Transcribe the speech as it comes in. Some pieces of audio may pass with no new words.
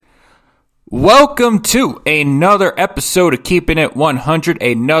Welcome to another episode of Keeping It 100,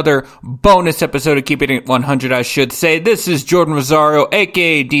 another bonus episode of Keeping It 100, I should say. This is Jordan Rosario,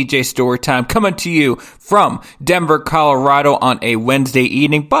 aka DJ Storytime, coming to you from Denver, Colorado on a Wednesday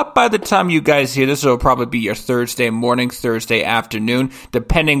evening. But by the time you guys hear this, it'll probably be your Thursday morning, Thursday afternoon,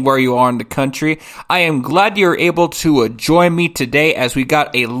 depending where you are in the country. I am glad you're able to join me today as we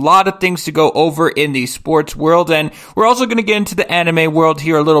got a lot of things to go over in the sports world, and we're also going to get into the anime world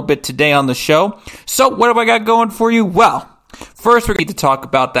here a little bit today on the show. So what have I got going for you? Well, first we're going to talk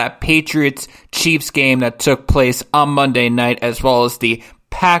about that Patriots-Chiefs game that took place on Monday night, as well as the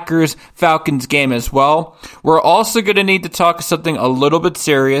Packers-Falcons game as well. We're also going to need to talk something a little bit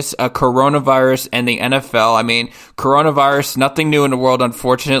serious, coronavirus and the NFL. I mean, coronavirus, nothing new in the world,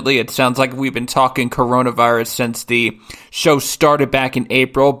 unfortunately. It sounds like we've been talking coronavirus since the show started back in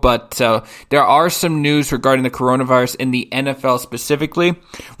April, but there are some news regarding the coronavirus in the NFL specifically.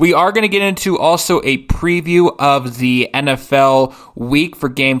 We are going to get into also a preview of the NFL week for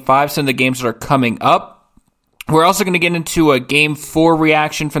Game 5, some of the games that are coming up. We're also going to get into a Game 4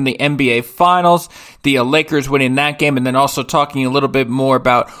 reaction from the NBA Finals, the Lakers winning that game, and then also talking a little bit more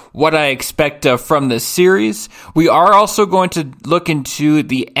about what I expect from this series. We are also going to look into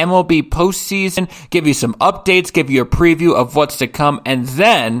the MLB postseason, give you some updates, give you a preview of what's to come, and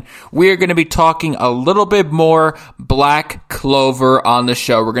then we're going to be talking a little bit more Black Clover on the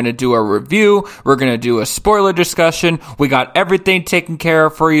show. We're going to do a review, we're going to do a spoiler discussion, we got everything taken care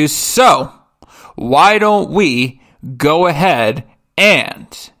of for you, so why don't we go ahead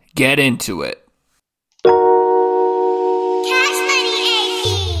and get into it? Cash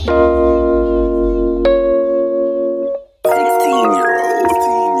Money AP.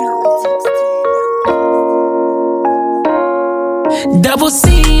 16-year-old. Double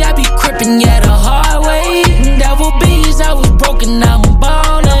C, I be crippin', yeah, the hard way. Double B's, I was broken, now I'm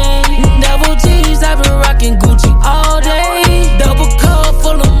ballin'. Double G's, I been rockin' Gucci all day. Double cup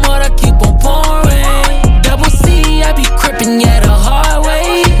full of mud, I keep on pouring. Double C, I be crippin', yeah, the hard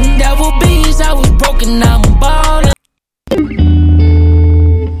way. Double B's, I was broken, now I'm ballin'.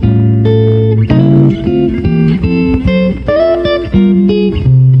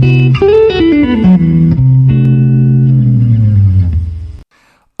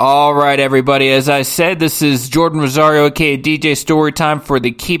 All right, everybody. As I said, this is Jordan Rosario, aka DJ Storytime, for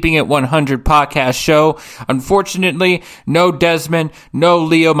the Keeping It 100 podcast show. Unfortunately, no Desmond, no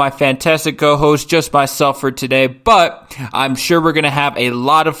Leo, my fantastic co-host, just myself for today. But I'm sure we're going to have a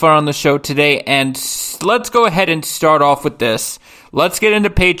lot of fun on the show today. And let's go ahead and start off with this. Let's get into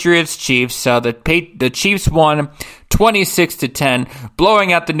Patriots-Chiefs. The Chiefs won 26-10,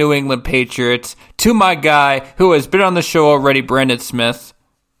 blowing out the New England Patriots. To my guy, who has been on the show already, Brandon Smith.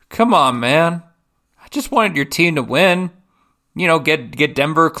 Come on, man. I just wanted your team to win. You know, get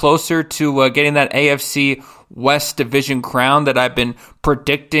Denver closer to getting that AFC West division crown that I've been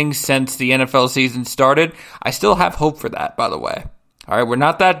predicting since the NFL season started. I still have hope for that, by the way. All right, we're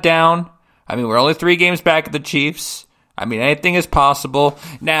not that down. I mean, we're only 3 games back at the Chiefs. I mean, anything is possible.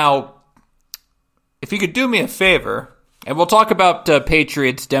 Now, if you could do me a favor, and we'll talk about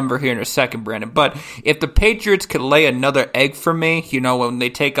Patriots Denver here in a second, Brandon. But if the Patriots could lay another egg for me, you know, when they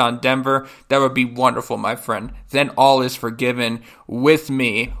take on Denver, that would be wonderful, my friend. Then all is forgiven with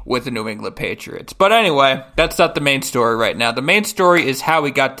me with the New England Patriots. But anyway, that's not the main story right now. The main story is how we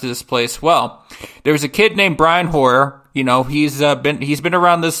got to this place. Well, there was a kid named Brian Hoyer. You know, he's been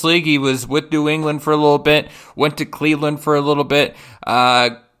around this league. He was with New England for a little bit, went to Cleveland for a little bit.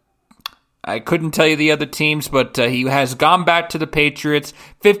 I couldn't tell you the other teams, but he has gone back to the Patriots.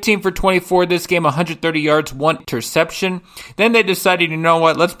 15 for 24 this game, 130 yards, 1 interception. Then they decided, you know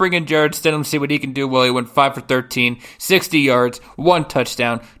what, let's bring in Jarrett Stidham, see what he can do. Well, he went 5 for 13, 60 yards, 1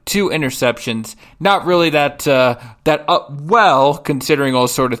 touchdown, 2 interceptions. Not really that well, considering all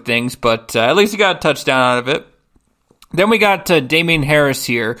sort of things, but at least he got a touchdown out of it. Then we got Damien Harris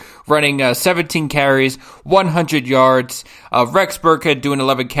here running 17 carries, 100 yards. Rex Burkhead doing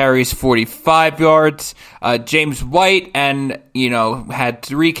 11 carries, 45 yards. James White had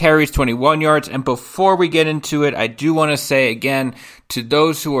 3 carries, 21 yards. And before we get into it, I do want to say again, to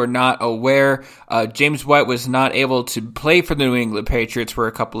those who are not aware, James White was not able to play for the New England Patriots for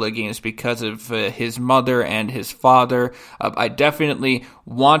a couple of games because of his mother and his father. I definitely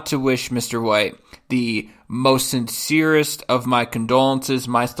want to wish Mr. White the most sincerest of my condolences,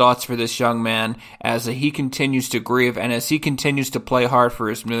 my thoughts for this young man as he continues to grieve and as he continues to play hard for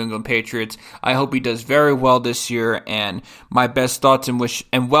his New England Patriots. I hope he does very well this year, and my best thoughts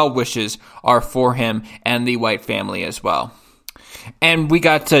and well wishes are for him and the White family as well. And we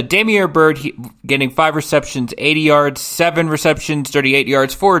got Damiere Byrd getting 5 receptions, 80 yards, 7 receptions, 38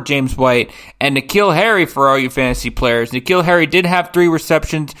 yards for James White, and N'Keal Harry for all you fantasy players. N'Keal Harry did have 3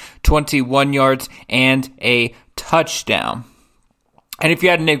 receptions, 21 yards, and a touchdown. And if you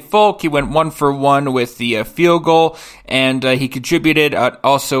had Nick Folk, he went 1 for 1 with the field goal, and he contributed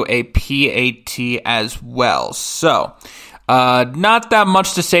also a PAT as well. So, not that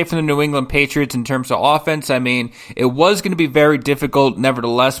much to say from the New England Patriots in terms of offense. I mean, it was going to be very difficult,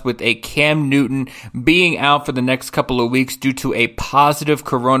 nevertheless, with a Cam Newton being out for the next couple of weeks due to a positive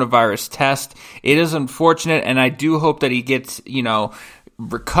coronavirus test. It is unfortunate, and I do hope that he gets,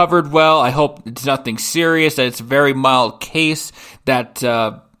 recovered well. I hope it's nothing serious, that it's a very mild case, that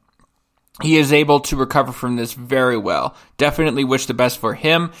he is able to recover from this very well. Definitely wish the best for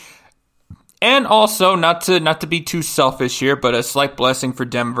him. And also, not to be too selfish here, but a slight blessing for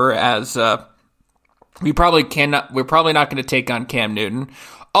Denver, as we're probably not going to take on Cam Newton.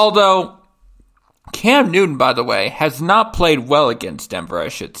 Although Cam Newton, by the way, has not played well against Denver, I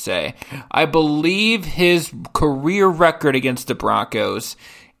should say. I believe his career record against the Broncos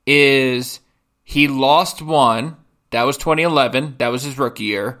is he lost 1. That was 2011. That was his rookie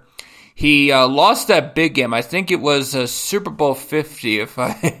year. He lost that big game. I think it was Super Bowl 50, if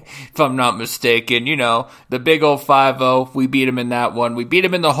I'm not mistaken. The big old 5-0. We beat him in that one. We beat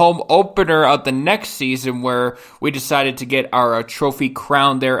him in the home opener of the next season, where we decided to get our trophy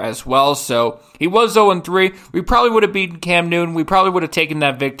crown there as well. So he was 0-3. We probably would have beaten Cam Newton. We probably would have taken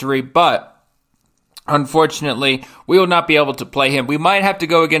that victory, but unfortunately, we will not be able to play him. We might have to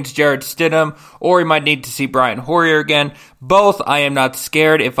go against Jared Stidham, or we might need to see Brian Hoyer again. Both, I am not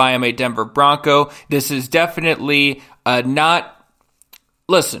scared if I am a Denver Bronco. This is definitely not...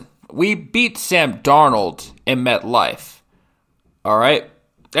 Listen, we beat Sam Darnold in MetLife. All right?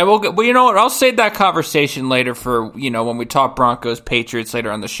 And well, you know what? I'll save that conversation later for, when we talk Broncos, Patriots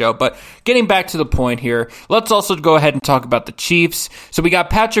later on the show. But getting back to the point here, let's also go ahead and talk about the Chiefs. So we got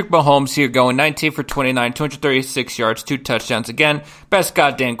Patrick Mahomes here going 19 for 29, 236 yards, 2 touchdowns. Again, best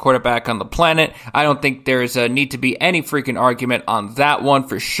goddamn quarterback on the planet. I don't think there's a need to be any freaking argument on that one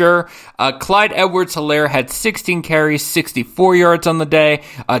for sure. Clyde Edwards-Helaire had 16 carries, 64 yards on the day.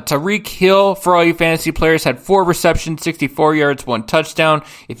 Tyreek Hill, for all you fantasy players, had 4 receptions, 64 yards, 1 touchdown.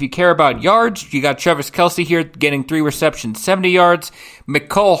 If you care about yards, you got Travis Kelce here getting 3 receptions, 70 yards.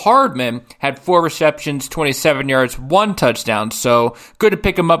 Mecole Hardman had 4 receptions, 27 yards, 1 touchdown. So good to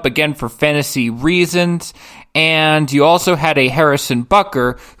pick him up again for fantasy reasons. And you also had a Harrison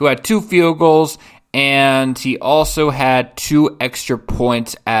Butker who had 2 field goals, and he also had 2 extra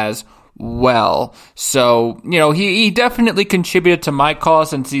points as well. So, he definitely contributed to my cause,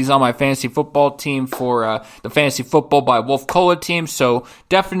 since he's on my fantasy football team for the Fantasy Football by Wolf Cola team. So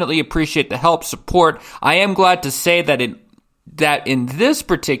definitely appreciate the help, support. I am glad to say that in this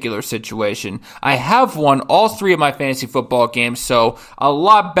particular situation, I have won all 3 of my fantasy football games, so a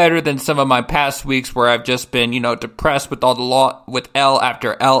lot better than some of my past weeks where I've just been, depressed with with L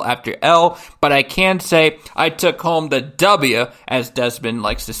after L after L. But I can say I took home the W, as Desmond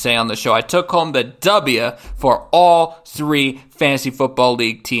likes to say on the show. I took home the W for all 3 fantasy football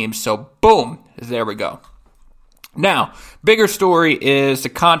league teams. So boom, there we go. Now, bigger story is the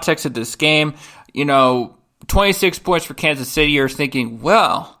context of this game. 26 points for Kansas City. You're thinking,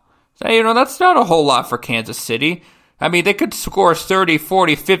 well, that's not a whole lot for Kansas City. I mean, they could score 30,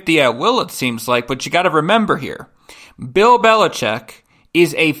 40, 50 at will, it seems like. But you got to remember here, Bill Belichick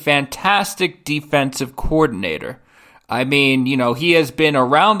is a fantastic defensive coordinator. I mean, he has been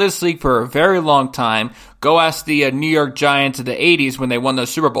around this league for a very long time. Go ask the New York Giants of the 80s when they won those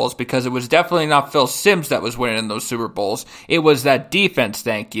Super Bowls, because it was definitely not Phil Simms that was winning those Super Bowls. It was that defense,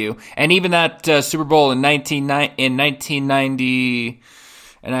 thank you. And even that Super Bowl in 1990,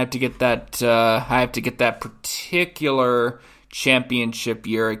 and I have to get that particular championship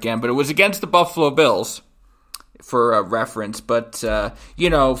year again, but it was against the Buffalo Bills for reference. But,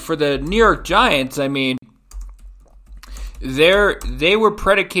 for the New York Giants, I mean, they were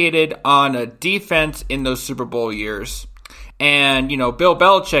predicated on a defense in those Super Bowl years. And, Bill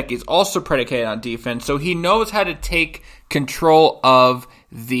Belichick is also predicated on defense, so he knows how to take control of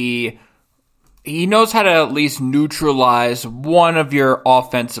he knows how to at least neutralize one of your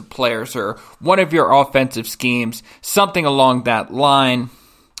offensive players or one of your offensive schemes, something along that line.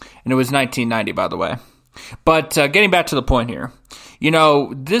 And it was 1990, by the way. But getting back to the point here.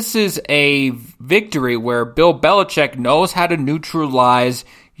 This is a victory where Bill Belichick knows how to neutralize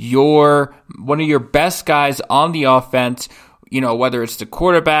one of your best guys on the offense, whether it's the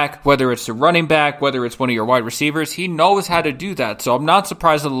quarterback, whether it's the running back, whether it's one of your wide receivers. He knows how to do that. So I'm not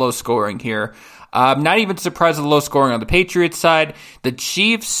surprised at the low scoring here. I'm not even surprised at the low scoring on the Patriots side. The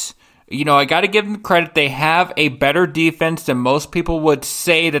Chiefs, I got to give them credit. They have a better defense than most people would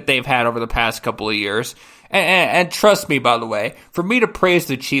say that they've had over the past couple of years. And trust me, by the way, for me to praise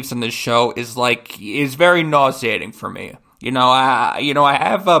the Chiefs on this show is very nauseating for me. I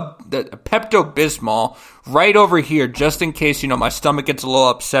have a Pepto-Bismol right over here just in case, my stomach gets a little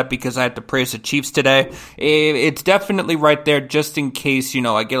upset because I had to praise the Chiefs today. It's definitely right there just in case,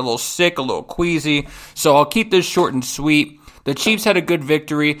 I get a little sick, a little queasy. So I'll keep this short and sweet. The Chiefs had a good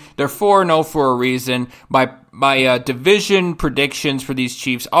victory. They're 4-0 for a reason. My division predictions for these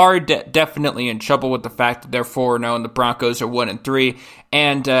Chiefs are definitely in trouble with the fact that they're 4-0 and the Broncos are 1-3.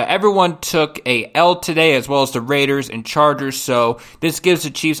 And everyone took a L today, as well as the Raiders and Chargers. So this gives the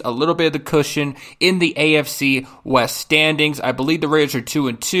Chiefs a little bit of the cushion in the AFC West standings. I believe the Raiders are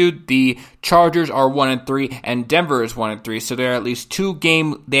 2-2. The Chargers are 1-3, and Denver is 1-3. So they're at least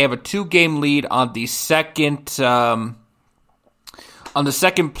They have a 2-game lead on the second. On the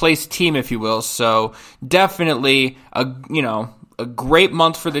second place team, if you will. So definitely a great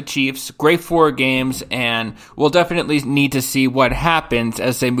month for the Chiefs, great 4 games, and we'll definitely need to see what happens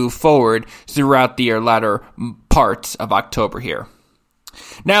as they move forward throughout the latter parts of October here.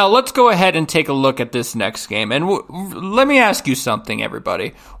 Now, let's go ahead and take a look at this next game. And let me ask you something,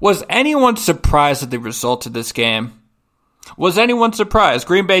 everybody. Was anyone surprised at the result of this game? Was anyone surprised?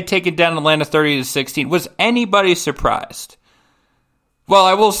 Green Bay taking down Atlanta 30-16. Was anybody surprised? Well,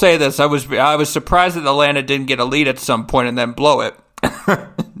 I will say this. I was surprised that Atlanta didn't get a lead at some point and then blow it.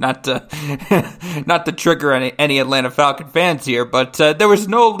 not to trigger any Atlanta Falcon fans here, but there was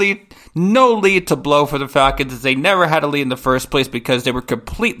no lead to blow for the Falcons, as they never had a lead in the first place because they were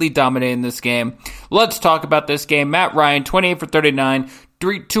completely dominating this game. Let's talk about this game. Matt Ryan, 28 for 39,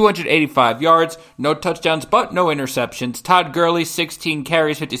 285 yards, no touchdowns, but no interceptions. Todd Gurley, 16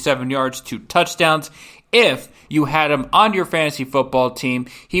 carries, 57 yards, 2 touchdowns. If you had him on your fantasy football team,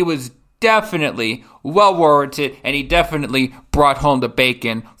 he was definitely well warranted, and he definitely brought home the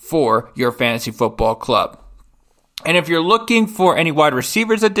bacon for your fantasy football club. And if you're looking for any wide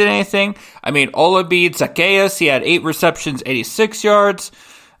receivers that did anything, Olabide Zaccheaus, he had 8 receptions, 86 yards.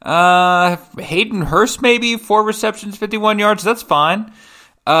 Hayden Hurst, maybe 4 receptions, 51 yards. That's fine.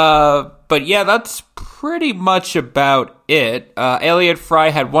 But yeah, that's pretty much about it. Elliott Fry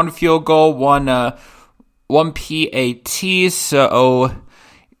had 1 field goal, one PAT, so,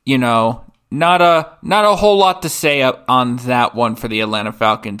 not a whole lot to say on that one for the Atlanta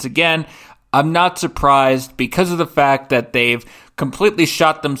Falcons. Again, I'm not surprised because of the fact that they've completely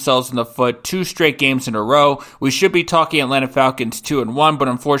shot themselves in the foot 2 straight games in a row. We should be talking Atlanta Falcons 2-1, but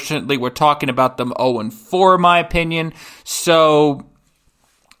unfortunately we're talking about them 0-4 in my opinion. So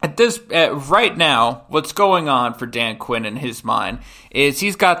right now, what's going on for Dan Quinn in his mind is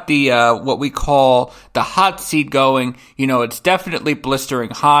he's got the what we call the hot seat going. It's definitely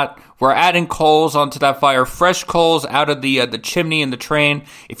blistering hot. We're adding coals onto that fire, fresh coals out of the chimney in the train.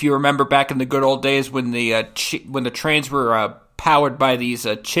 If you remember back in the good old days when the trains were powered by these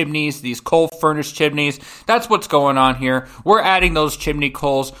chimneys, these coal furnace chimneys. That's what's going on here. We're adding those chimney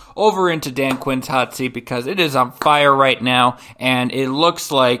coals over into Dan Quinn's hot seat because it is on fire right now, and it looks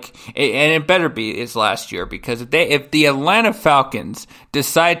like, and it better be his last year, because if the Atlanta Falcons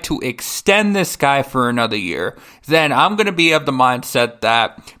decide to extend this guy for another year, then I'm going to be of the mindset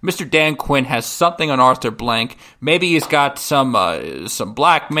that Mr. Dan Quinn has something on Arthur Blank. Maybe he's got some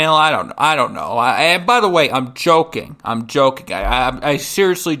blackmail. I don't know. And by the way, I'm joking. I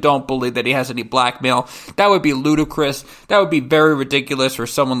seriously don't believe that he has any blackmail. That would be ludicrous. That would be very ridiculous for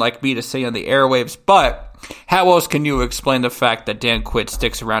someone like me to say on the airwaves. But how else can you explain the fact that Dan Quinn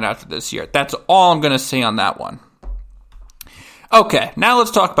sticks around after this year? That's all I'm going to say on that one. Okay, now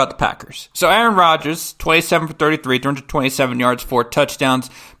let's talk about the Packers. So Aaron Rodgers, 27 for 33, 327 yards, 4 touchdowns.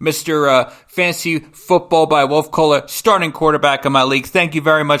 Mr. Fantasy Football by Wolf Kohler, starting quarterback of my league. Thank you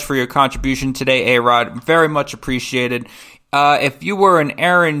very much for your contribution today, A-Rod. Very much appreciated. If you were an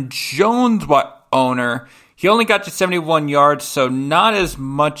Aaron Jones owner, he only got to 71 yards, so not as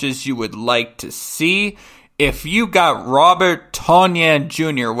much as you would like to see. If you got Robert Tonyan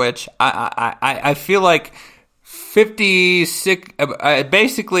Jr., which I feel like 56,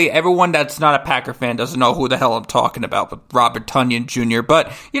 basically everyone that's not a Packer fan doesn't know who the hell I'm talking about with Robert Tonyan Jr.,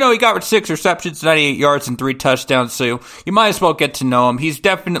 but, he got 6 receptions, 98 yards, and 3 touchdowns, so you might as well get to know him. He's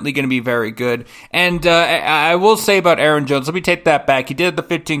definitely going to be very good, and I will say about Aaron Jones, let me take that back. He did the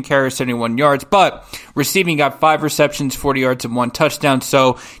 15 carries, 71 yards, but receiving got 5 receptions, 40 yards, and 1 touchdown,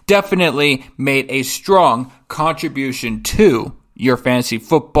 so definitely made a strong contribution to your fantasy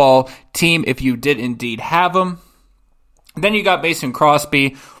football team if you did indeed have him. Then you got Mason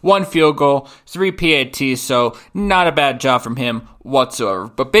Crosby, 1 field goal, 3 PATs, so not a bad job from him whatsoever.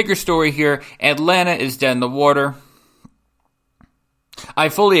 But bigger story here, Atlanta is dead in the water. I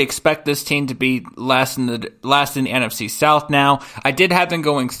fully expect this team to be last in the NFC South now. I did have them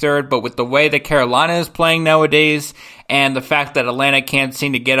going third, but with the way that Carolina is playing nowadays, and the fact that Atlanta can't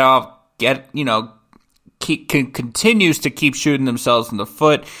seem to continues to keep shooting themselves in the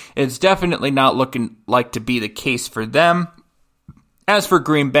foot, it's definitely not looking like to be the case for them. As for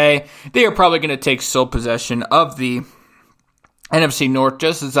Green Bay, they are probably going to take sole possession of the NFC North,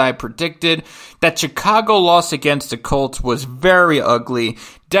 just as I predicted. That Chicago loss against the Colts was very ugly.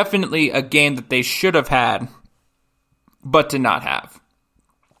 Definitely a game that they should have had, but did not have.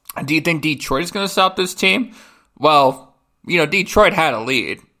 Do you think Detroit is going to stop this team? Well, Detroit had a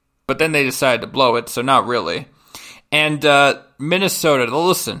lead, but then they decided to blow it, so not really. And Minnesota,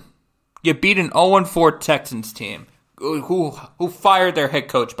 listen, you beat an 0-4 Texans team, who fired their head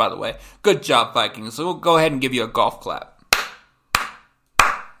coach, by the way. Good job, Vikings. So we'll go ahead and give you a golf clap.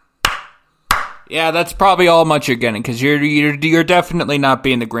 Yeah, that's probably all much you're getting, because you're definitely not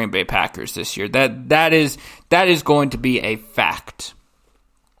being the Green Bay Packers this year. That is going to be a fact.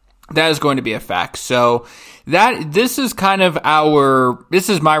 That is going to be a fact. So this is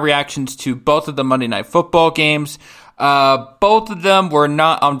my reactions to both of the Monday Night Football games. Both of them were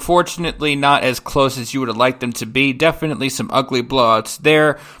unfortunately not as close as you would have liked them to be. Definitely some ugly blowouts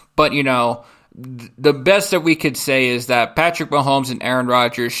there, but the best that we could say is that Patrick Mahomes and Aaron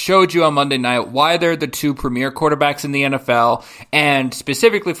Rodgers showed you on Monday night why they're the two premier quarterbacks in the NFL, and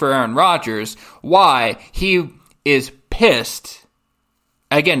specifically for Aaron Rodgers, why he is pissed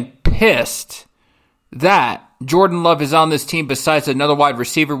that Jordan Love is on this team besides another wide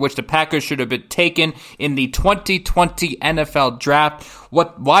receiver, which the Packers should have been taken in the 2020 NFL draft.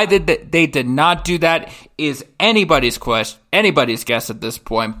 Why they did not do that is anybody's guess at this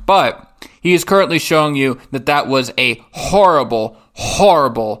point, but he is currently showing you that was a horrible,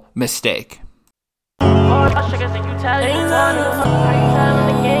 horrible mistake.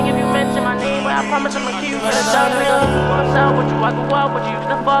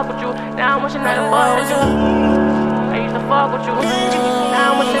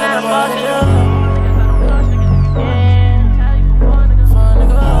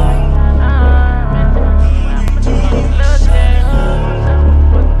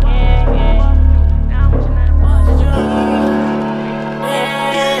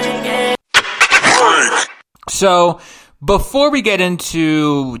 So, before we get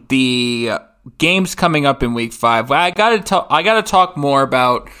into the games coming up in Week 5, I gotta talk more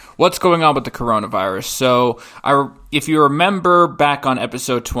about what's going on with the coronavirus. So, if you remember back on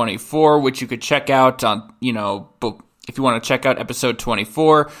episode 24, which you could check out on, if you want to check out episode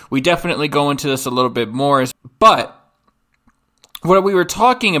 24, we definitely go into this a little bit more. But what we were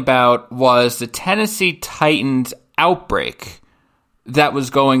talking about was the Tennessee Titans outbreak that was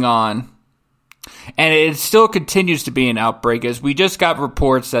going on. And it still continues to be an outbreak, as we just got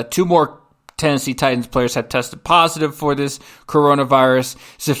reports that 2 more Tennessee Titans players have tested positive for this coronavirus.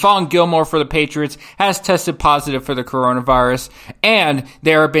 Stephon Gilmore for the Patriots has tested positive for the coronavirus. And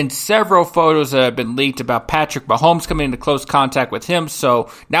there have been several photos that have been leaked about Patrick Mahomes coming into close contact with him. So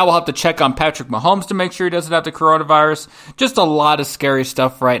now we'll have to check on Patrick Mahomes to make sure he doesn't have the coronavirus. Just a lot of scary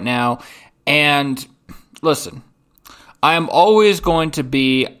stuff right now. And listen, I am always going to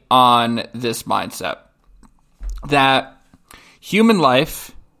be on this mindset that human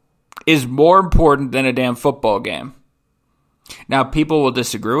life is more important than a damn football game. Now, people will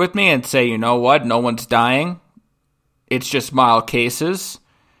disagree with me and say, you know what, no one's dying. It's just mild cases.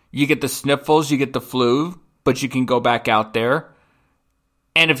 You get the sniffles, you get the flu, but you can go back out there.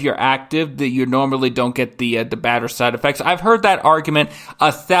 And if you're active, that you normally don't get the bad or side effects. I've heard that argument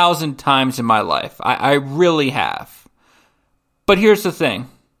 1,000 times in my life. I really have. But here's the thing.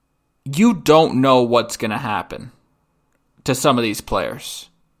 You don't know what's going to happen to some of these players.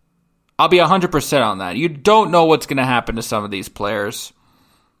 I'll be 100% on that. You don't know what's going to happen to some of these players.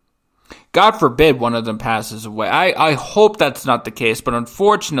 God forbid one of them passes away. I hope that's not the case, but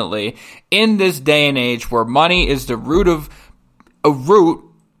unfortunately, in this day and age where money is the root of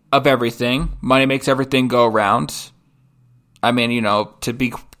everything, money makes everything go around. I mean, to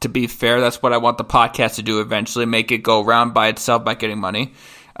be fair, that's what I want the podcast to do eventually, make it go around by itself by getting money.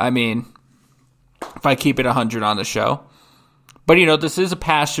 I mean, if I keep it 100 on the show. But, this is a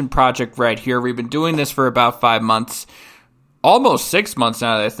passion project right here. We've been doing this for about 5 months. Almost 6 months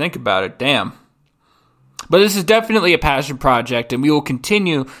now that I think about it. Damn. But this is definitely a passion project, and we will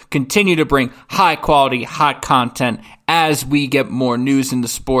continue to bring high-quality, hot content as we get more news in the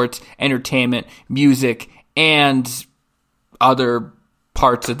sports, entertainment, music, and other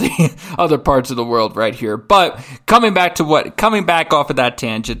parts of the world right here. But coming back off of that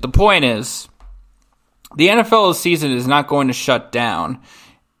tangent, the point is the NFL season is not going to shut down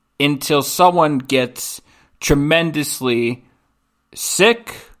until someone gets tremendously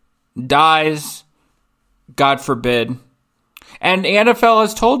sick, dies, God forbid, and the NFL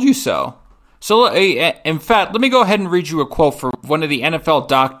has told you so. So, in fact, let me go ahead and read you a quote from one of the NFL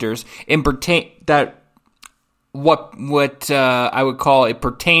doctors what I would call it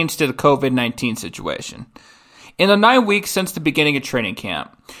pertains to the COVID-19 situation. In the 9 weeks since the beginning of training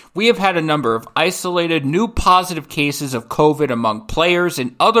camp, we have had a number of isolated new positive cases of COVID among players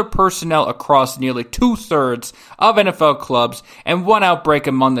and other personnel across nearly 2/3 of NFL clubs and one outbreak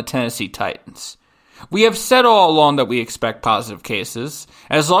among the Tennessee Titans. We have said all along that we expect positive cases.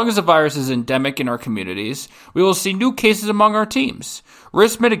 As long as the virus is endemic in our communities, we will see new cases among our teams.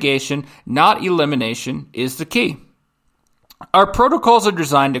 Risk mitigation, not elimination, is the key. Our protocols are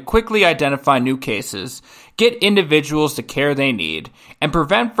designed to quickly identify new cases, get individuals the care they need, and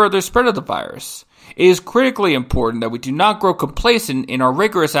prevent further spread of the virus. It is critically important that we do not grow complacent in our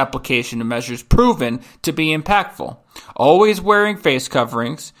rigorous application of measures proven to be impactful. Always wearing face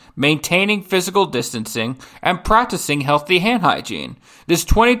coverings, maintaining physical distancing, and practicing healthy hand hygiene. This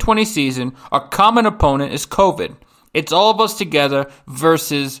 2020 season, our common opponent is COVID. It's all of us together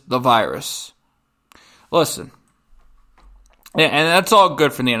versus the virus. Listen, and that's all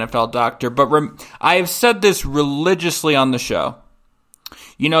good for the NFL doctor, but I have said this religiously on the show.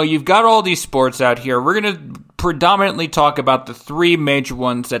 You know, you've got all these sports out here. We're going to predominantly talk about the three major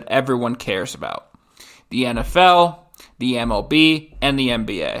ones that everyone cares about. The NFL, the MLB, and the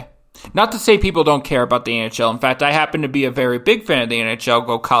NBA. Not to say people don't care about the NHL. In fact, I happen to be a very big fan of the NHL.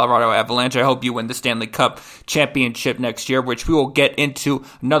 Go Colorado Avalanche. I hope you win the Stanley Cup championship next year, which we will get into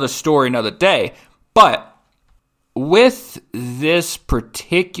another story another day. But with this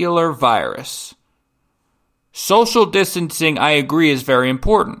particular virus, social distancing, I agree, is very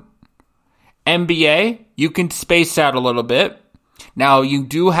important. NBA, you can space out a little bit. Now, you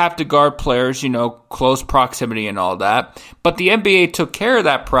do have to guard players, close proximity and all that. But the NBA took care of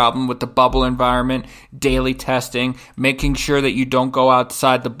that problem with the bubble environment, daily testing, making sure that you don't go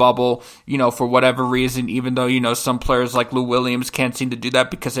outside the bubble, for whatever reason, even though, some players like Lou Williams can't seem to do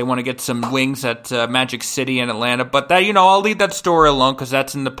that because they want to get some wings at Magic City and Atlanta. But that, I'll leave that story alone because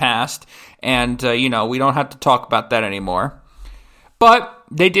that's in the past. And, we don't have to talk about that anymore. But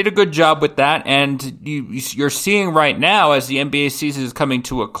they did a good job with that, and you're seeing right now, as the NBA season is coming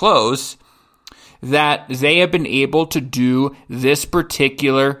to a close, that they have been able to do this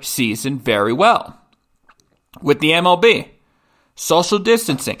particular season very well. With the MLB, social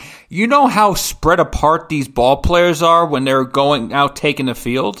distancing. You know how spread apart these ball players are when they're going out taking the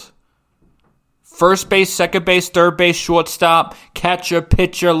field? First base, second base, third base, shortstop, catcher,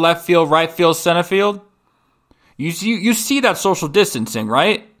 pitcher, left field, right field, center field. You see that social distancing,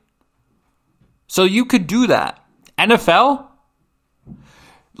 right? So you could do that. NFL?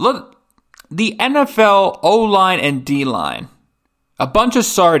 Look, the NFL O-line and D-line, a bunch of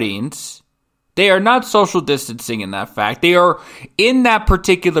sardines. They are not social distancing in that fact. They are in that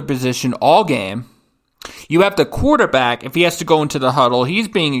particular position all game. You have the quarterback, if he has to go into the huddle, he's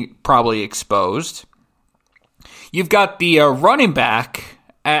being probably exposed. You've got the running back.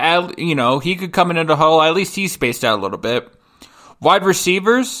 He could come into the huddle. At least he's spaced out a little bit. Wide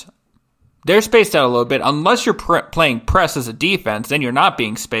receivers, they're spaced out a little bit. Unless you're playing press as a defense, then you're not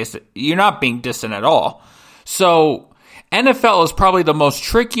being spaced. You're not being distant at all. So NFL is probably the most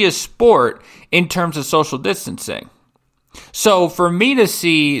trickiest sport in terms of social distancing. So for me to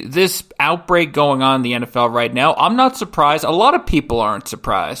see this outbreak going on in the NFL right now, I'm not surprised. A lot of people aren't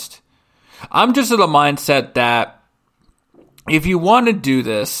surprised. I'm just of the mindset that if you want to do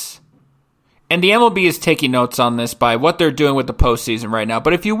this, and the MLB is taking notes on this by what they're doing with the postseason right now,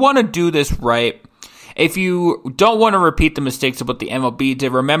 but if you want to do this right, if you don't want to repeat the mistakes of what the MLB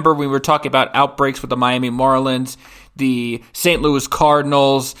did, remember we were talking about outbreaks with the Miami Marlins, the St. Louis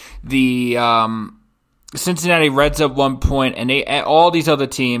Cardinals, the Cincinnati Reds at one point, and all these other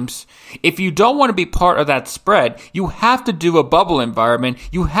teams. If you don't want to be part of that spread, you have to do a bubble environment.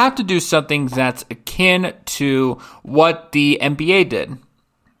 You have to do something that's akin to what the NBA did.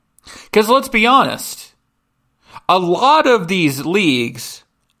 Because let's be honest, a lot of these leagues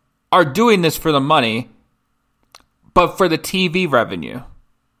are doing this for the money, but for the TV revenue.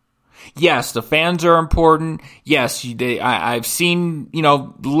 Yes, the fans are important. Yes, I've seen,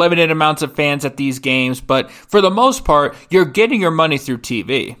 limited amounts of fans at these games, but for the most part, you're getting your money through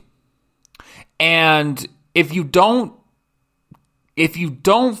TV. And if you don't if you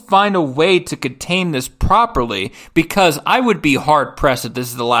don't find a way to contain this properly, because I would be hard-pressed if this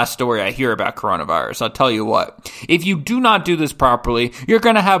is the last story I hear about coronavirus. I'll tell you what. If you do not do this properly, you're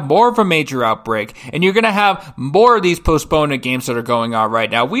going to have more of a major outbreak, and you're going to have more of these postponement games that are going on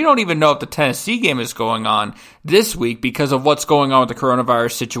right now. We don't even know if the Tennessee game is going on this week because of what's going on with the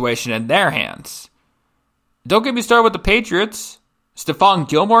coronavirus situation in their hands. Don't get me started with the Patriots. Stephon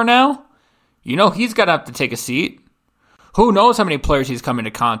Gilmore now? You know he's going to have to take a seat. Who knows how many players he's come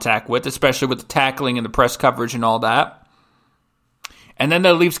into contact with, especially with the tackling and the press coverage and all that. And then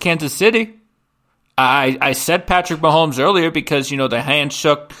that leaves Kansas City. I said Patrick Mahomes earlier because, the hand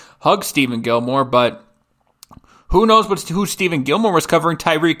hugged Stephen Gilmore, but who knows who Stephen Gilmore was covering?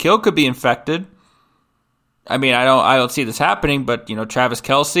 Tyreek Hill could be infected. I mean, I don't see this happening, but, Travis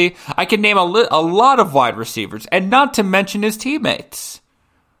Kelce. I can name a lot of wide receivers, and not to mention his teammates.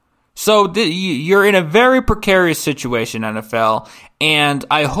 So you're in a very precarious situation, NFL, and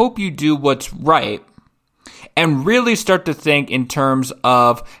I hope you do what's right and really start to think in terms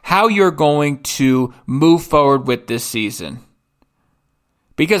of how you're going to move forward with this season.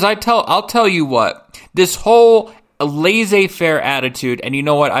 Because I'll tell you what, this whole laissez-faire attitude, and you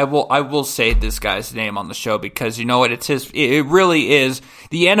know what, I will say this guy's name on the show because you know what, it really is,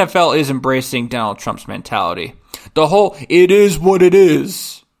 the NFL is embracing Donald Trump's mentality. The whole, it is what it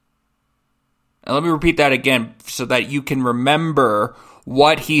is. And let me repeat that again so that you can remember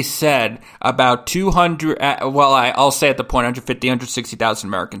what he said about 200, I'll say at the point 150, 160,000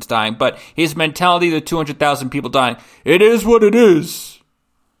 Americans dying, but his mentality, the 200,000 people dying, it is what it is.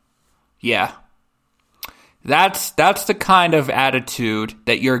 Yeah. That's the kind of attitude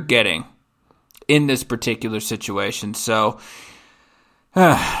that you're getting in this particular situation. So,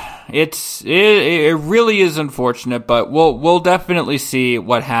 it really is unfortunate, but we'll definitely see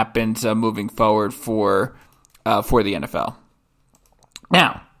what happens moving forward for the NFL.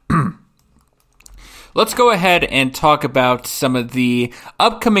 Now, let's go ahead and talk about some of the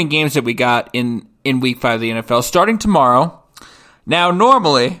upcoming games that we got in Week 5 of the NFL, starting tomorrow. Now,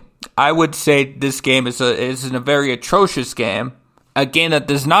 normally, I would say this game is a very atrocious game. A game that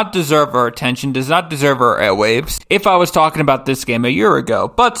does not deserve our attention, does not deserve our airwaves, if I was talking about this game a year ago.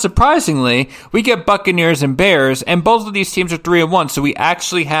 But surprisingly, we get Buccaneers and Bears, and both of these teams are 3-1, so we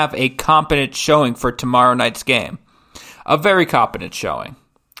actually have a competent showing for tomorrow night's game. A very competent showing.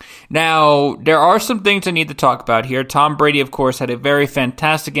 Now, there are some things I need to talk about here. Tom Brady, of course, had a very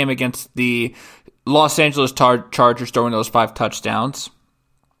fantastic game against the Los Angeles Chargers, throwing those 5 touchdowns.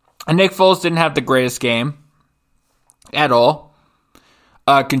 And Nick Foles didn't have the greatest game at all.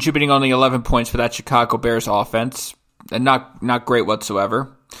 Contributing only 11 points for that Chicago Bears offense, and not great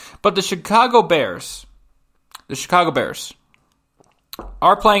whatsoever. But the Chicago Bears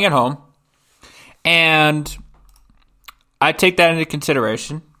are playing at home, and I take that into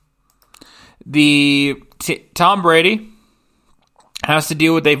consideration. Tom Brady has to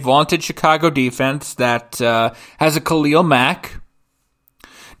deal with a vaunted Chicago defense that has a Khalil Mack.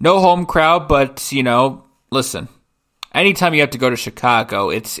 No home crowd, but, listen. Anytime you have to go to Chicago,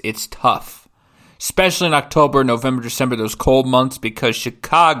 it's tough. Especially in October, November, December, those cold months, because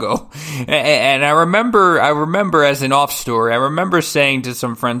Chicago, and I remember as an off story, I remember saying to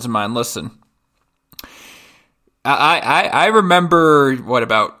some friends of mine, listen, I remember,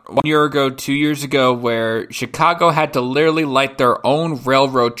 about 1 year ago, 2 years ago, where Chicago had to literally light their own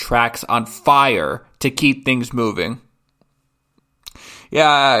railroad tracks on fire to keep things moving.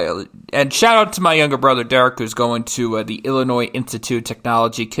 Yeah, and shout out to my younger brother, Derek, who's going to the Illinois Institute of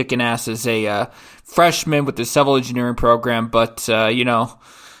Technology, kicking ass as a freshman with the civil engineering program, but,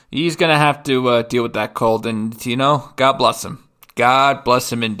 he's going to have to deal with that cold, and, God bless him. God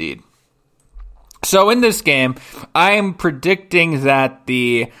bless him indeed. So in this game, I am predicting that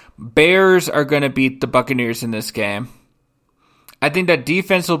the Bears are going to beat the Buccaneers in this game. I think that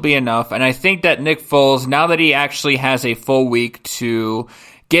defense will be enough, and I think that Nick Foles, now that he actually has a full week to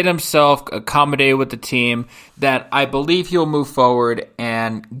get himself accommodated with the team, that I believe he'll move forward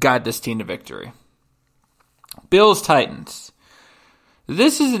and guide this team to victory. Bills-Titans.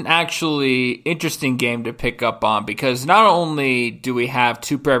 This is an actually interesting game to pick up on because not only do we have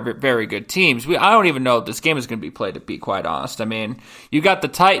two very, very good teams, I don't even know if this game is going to be played, to be quite honest. I mean, you got the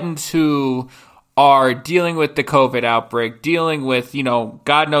Titans who are dealing with the COVID outbreak, dealing with,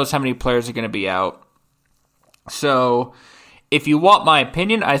 God knows how many players are going to be out. So, if you want my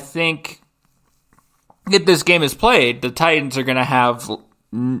opinion, I think if this game is played, the Titans are going to have,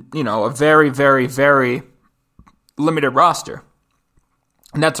 a very, very, very limited roster.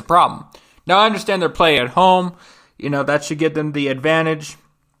 And that's a problem. Now, I understand they're playing at home. That should give them the advantage.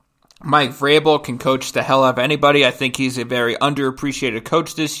 Mike Vrabel can coach the hell out of anybody. I think he's a very underappreciated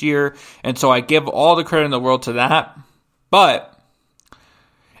coach this year, and so I give all the credit in the world to that. But,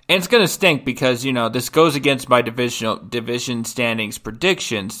 and it's going to stink because, this goes against my division standings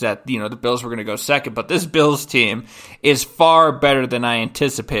predictions that, the Bills were going to go second, but this Bills team is far better than I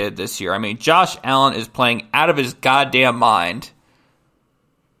anticipated this year. I mean, Josh Allen is playing out of his goddamn mind.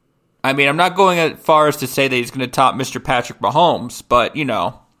 I mean, I'm not going as far as to say that he's going to top Mr. Patrick Mahomes, but,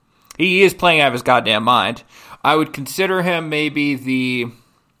 he is playing out of his goddamn mind. I would consider him maybe he's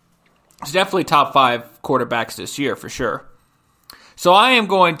definitely top 5 quarterbacks this year for sure. So I am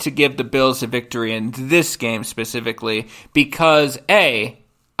going to give the Bills a victory in this game specifically because I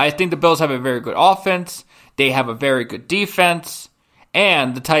think the Bills have a very good offense, they have a very good defense,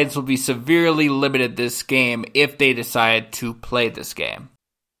 and the Titans will be severely limited this game if they decide to play this game.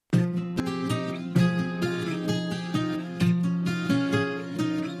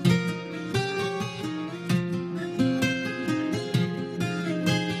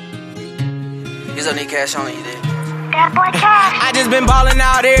 Here's on the cash on you there. That boy cash. I just been ballin'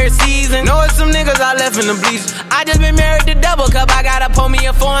 out every season. Know it's some niggas I left in the bleachers. I just been married to double cup. I gotta pull me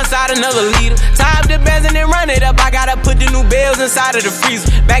a 4 inside another liter. Tie up the bands and then run it up. I gotta put the new bells inside of the freezer.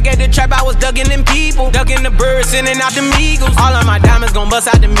 Back at the trap, I was ducking them people. Ducking the birds, sending out them eagles. All of my diamonds gon'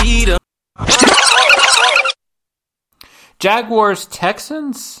 bust out the meter. Jaguars,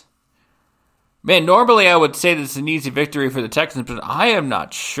 Texans? Man, normally I would say this is an easy victory for the Texans, but I am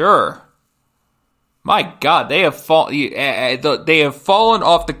not sure. My God, they have fallen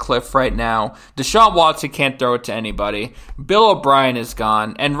off the cliff right now. Deshaun Watson can't throw it to anybody. Bill O'Brien is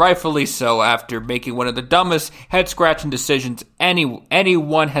gone, and rightfully so after making one of the dumbest head-scratching decisions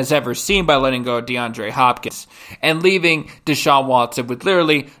anyone has ever seen by letting go of DeAndre Hopkins and leaving Deshaun Watson with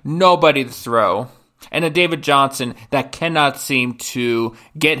literally nobody to throw. And a David Johnson that cannot seem to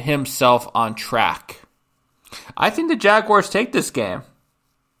get himself on track. I think the Jaguars take this game.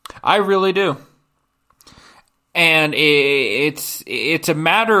 I really do. And it's a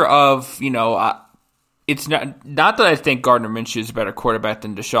matter of, it's not that I think Gardner Minshew is a better quarterback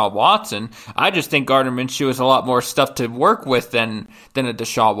than Deshaun Watson. I just think Gardner Minshew has a lot more stuff to work with than a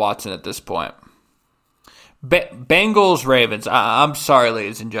Deshaun Watson at this point. Bengals, Ravens. I'm sorry,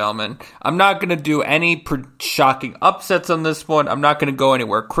 ladies and gentlemen. I'm not going to do any shocking upsets on this one. I'm not going to go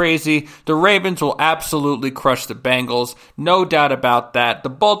anywhere crazy. The Ravens will absolutely crush the Bengals. No doubt about that. The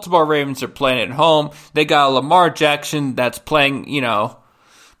Baltimore Ravens are playing at home. They got a Lamar Jackson that's playing,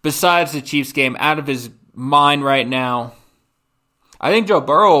 besides the Chiefs game, out of his mind right now. I think Joe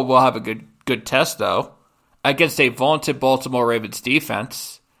Burrow will have a good test, though, against a vaunted Baltimore Ravens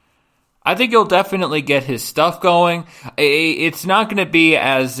defense. I think he'll definitely get his stuff going. It's not going to be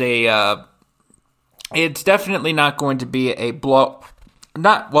it's definitely not going to be a blow.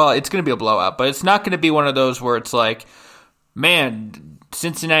 It's going to be a blowout, but it's not going to be one of those where it's like, man,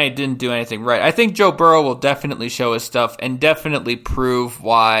 Cincinnati didn't do anything right. I think Joe Burrow will definitely show his stuff and definitely prove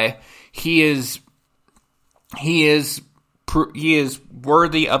why he is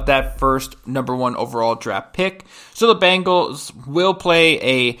worthy of that first number 1 overall draft pick. So the Bengals will play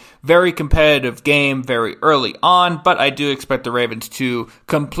a very competitive game very early on, but I do expect the Ravens to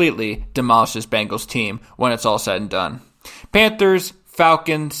completely demolish this Bengals team when it's all said and done. Panthers,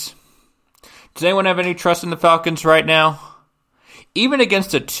 Falcons. Does anyone have any trust in the Falcons right now? Even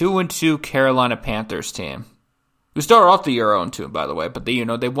against a 2-2 Carolina Panthers team. We started off the year 0-2, by the way, but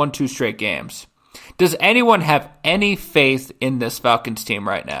they won 2 straight games. Does anyone have any faith in this Falcons team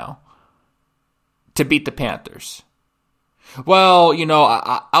right now to beat the Panthers? Well,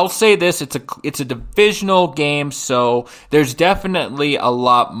 I'll say this: it's a divisional game, so there's definitely a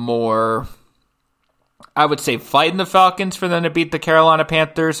lot more, I would say, fight in the Falcons for them to beat the Carolina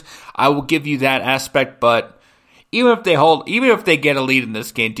Panthers. I will give you that aspect, but even if they get a lead in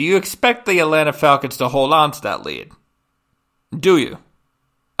this game, do you expect the Atlanta Falcons to hold on to that lead? Do you?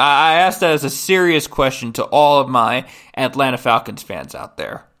 I asked that as a serious question to all of my Atlanta Falcons fans out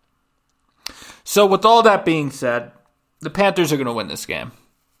there. So with all that being said, the Panthers are going to win this game.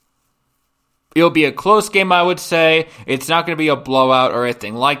 It'll be a close game, I would say. It's not going to be a blowout or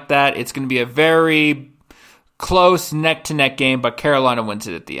anything like that. It's going to be a very close neck-to-neck game, but Carolina wins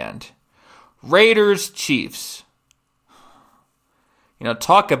it at the end. Raiders, Chiefs.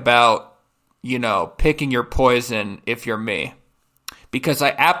 Talk about, picking your poison if you're me. Because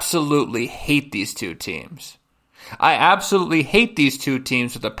I absolutely hate these two teams. I absolutely hate these two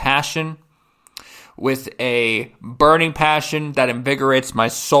teams with a passion, with a burning passion that invigorates my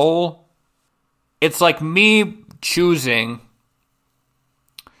soul. It's like me choosing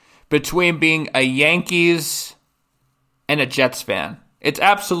between being a Yankees and a Jets fan. It's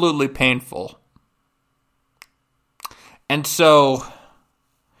absolutely painful. And so,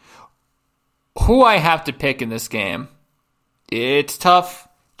 who I have to pick in this game, it's tough.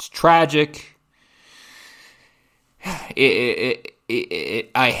 It's tragic. I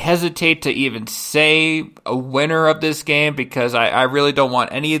hesitate to even say a winner of this game because I really don't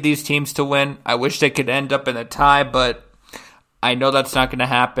want any of these teams to win. I wish they could end up in a tie, but I know that's not going to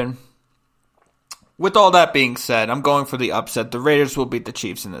happen. With all that being said, I'm going for the upset. The Raiders will beat the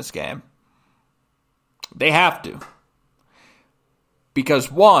Chiefs in this game. They have to.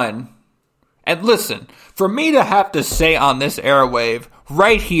 Because one, and listen, for me to have to say on this airwave,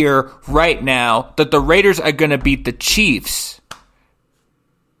 right here, right now, that the Raiders are going to beat the Chiefs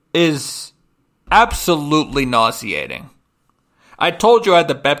is absolutely nauseating. I told you I had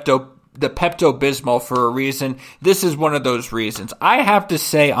the Pepto-Bismol for a reason. This is one of those reasons. I have to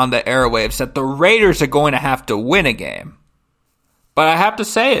say on the airwaves that the Raiders are going to have to win a game. But I have to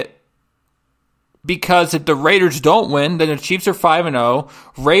say it. Because if the Raiders don't win, then the Chiefs are 5-0,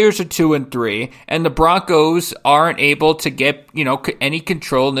 Raiders are 2-3, and the Broncos aren't able to get, any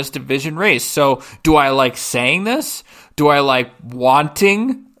control in this division race. So, do I like saying this? Do I like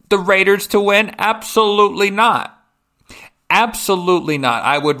wanting the Raiders to win? Absolutely not. Absolutely not.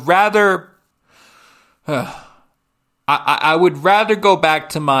 I would rather I would rather go back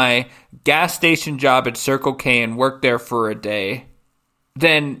to my gas station job at Circle K and work there for a day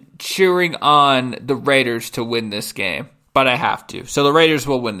than cheering on the Raiders to win this game. But I have to. So the Raiders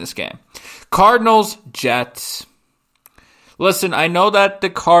will win this game. Cardinals, Jets. Listen, I know that the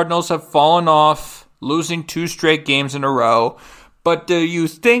Cardinals have fallen off, losing 2 straight games in a row. But do you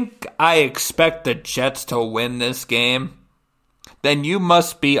think I expect the Jets to win this game? Then you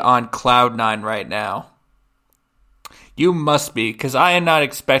must be on cloud 9 right now. You must be, because I am not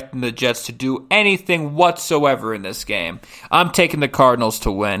expecting the Jets to do anything whatsoever in this game. I'm taking the Cardinals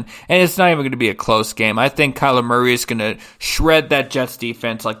to win, and it's not even going to be a close game. I think Kyler Murray is going to shred that Jets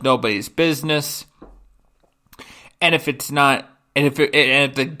defense like nobody's business. And if it's not, and if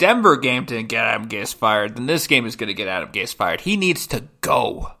the Denver game didn't get Adam Gase fired, then this game is going to get Adam Gase fired. He needs to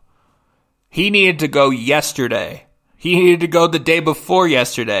go. He needed to go yesterday. He needed to go the day before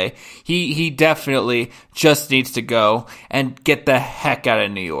yesterday. He definitely just needs to go and get the heck out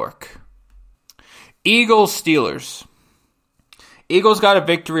of New York. Eagles, Steelers. Eagles got a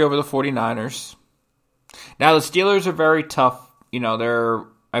victory over the 49ers. Now, the Steelers are very tough. They're,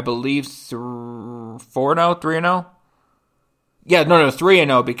 I believe, 4-0, 3-0? Yeah, no,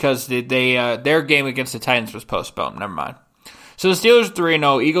 3-0 because their game against the Titans was postponed. Never mind. So the Steelers are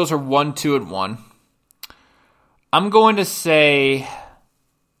 3-0. Eagles are 1-2-1. I'm going to say,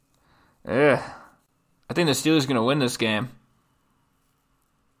 I think the Steelers are going to win this game.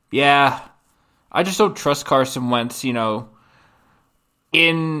 Yeah, I just don't trust Carson Wentz, in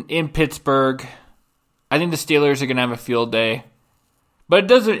Pittsburgh. I think the Steelers are going to have a field day. But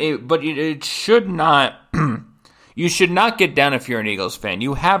it should not, you should not get down if you're an Eagles fan.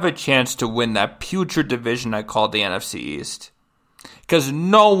 You have a chance to win that putrid division I call the NFC East. Because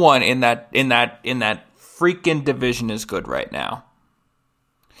no one in that freaking division is good right now.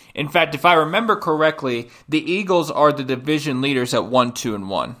 In fact, if I remember correctly, the Eagles are the division leaders at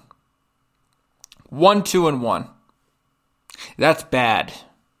 1-2-1. 1-2-1. That's bad.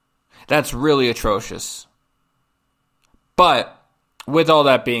 That's really atrocious. But with all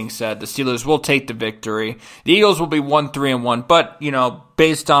that being said, the Steelers will take the victory. The Eagles will be 1-3-1, but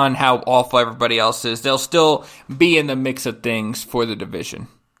based on how awful everybody else is, they'll still be in the mix of things for the division.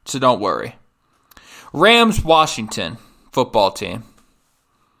 So don't worry. Rams, Washington football team.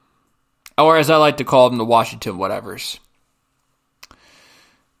 Or as I like to call them, the Washington whatevers.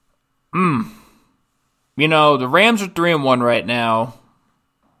 The Rams are 3-1 right now.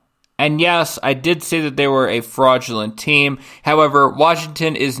 And yes, I did say that they were a fraudulent team. However,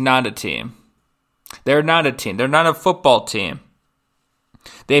 Washington is not a team. They're not a team. They're not a football team.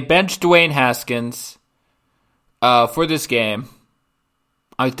 They benched Dwayne Haskins for this game.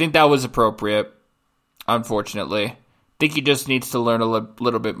 I think that was appropriate. Unfortunately, I think he just needs to learn a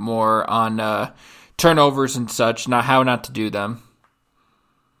little bit more on turnovers and such, how not to do them.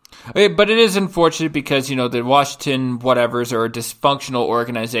 But it is unfortunate because, the Washington whatevers are a dysfunctional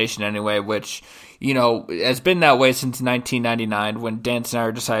organization anyway, which, has been that way since 1999 when Dan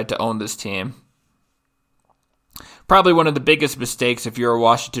Snyder decided to own this team. Probably one of the biggest mistakes if you're a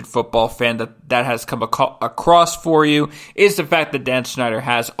Washington football fan that has come across for you is the fact that Dan Snyder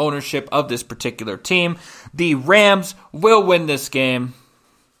has ownership of this particular team. The Rams will win this game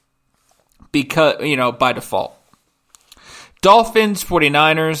because, by default. Dolphins,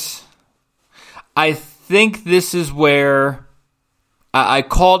 49ers. I think this is where I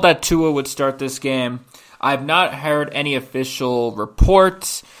called that Tua would start this game. I've not heard any official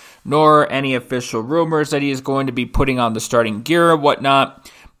reports nor any official rumors that he is going to be putting on the starting gear or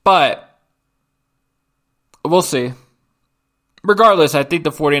whatnot, but we'll see. Regardless, I think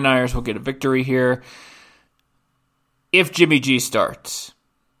the 49ers will get a victory here if Jimmy G starts.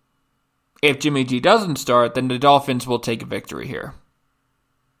 If Jimmy G doesn't start, then the Dolphins will take a victory here.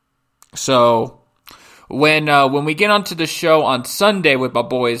 So when we get onto the show on Sunday with my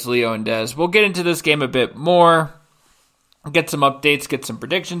boys Leo and Dez, we'll get into this game a bit more, get some updates, get some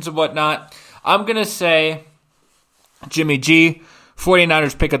predictions and whatnot. I'm going to say Jimmy G,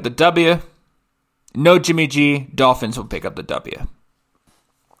 49ers pick up the W. No Jimmy G, Dolphins will pick up the W.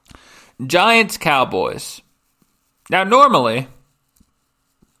 Giants, Cowboys. Now, normally,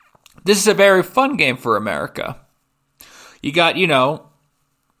 this is a very fun game for America. You got,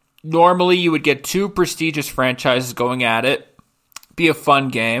 normally you would get two prestigious franchises going at it. Be a fun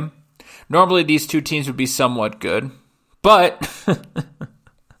game. Normally these two teams would be somewhat good. But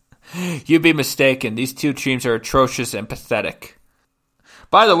you'd be mistaken. These two teams are atrocious and pathetic.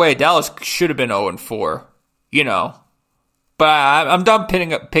 By the way, Dallas should have been 0-4. But I'm done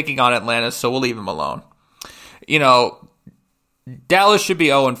picking on Atlanta, so we'll leave them alone. Dallas should be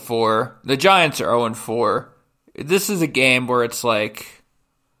 0-4. The Giants are 0-4. This is a game where it's like,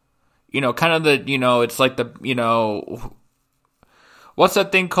 kind of it's like what's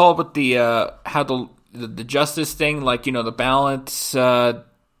that thing called with the, how the justice thing, like, the balance, that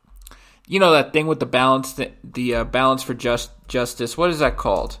thing with the balance, the balance for justice. What is that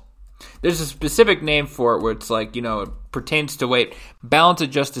called? There's a specific name for it where it's like, it pertains to weight. Balance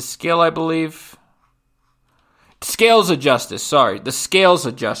of justice scale, I believe. Scales of justice, sorry. The scales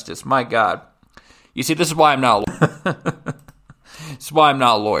of justice, my God. You see, this is why I'm not this is why I'm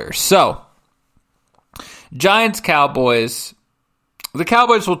not a lawyer. So, Giants, Cowboys. The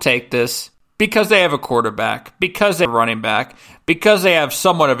Cowboys will take this because they have a quarterback, because they have a running back, because they have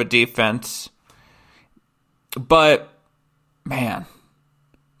somewhat of a defense. But, man,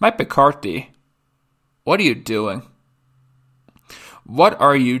 Mike McCarthy, what are you doing? What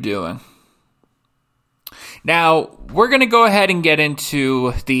are you doing? Now, we're going to go ahead and get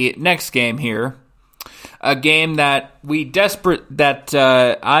into the next game here. A game that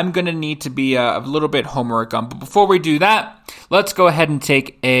I'm going to need to be a little bit homework on. But before we do that, let's go ahead and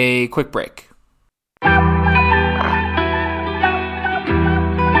take a quick break. You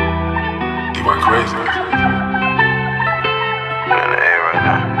went crazy. I'm in the A right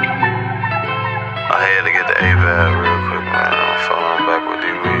now. I had to get the A-Vab real quick, man. I'm falling back with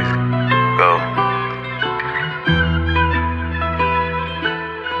D-Weezy. Go.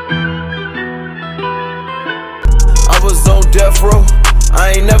 I was on death row.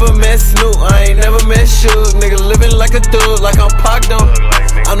 I ain't never met Snoop, I ain't never met Suge. Nigga living like a thug, like I'm Pac though.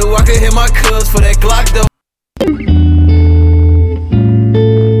 I knew I could hit my cuz for that Glock though.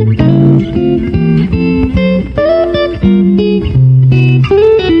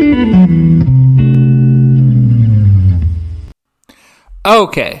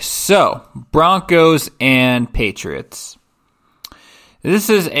 Okay, so Broncos and Patriots. This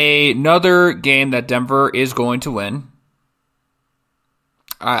is another game that Denver is going to win.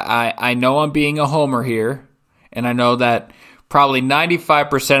 I know I'm being a homer here, and I know that probably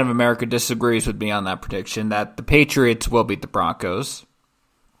 95% of America disagrees with me on that prediction, that the Patriots will beat the Broncos.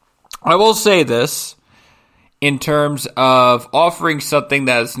 I will say this in terms of offering something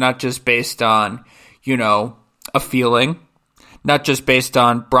that is not just based on, a feeling, not just based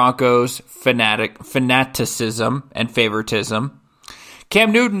on Broncos fanaticism and favoritism.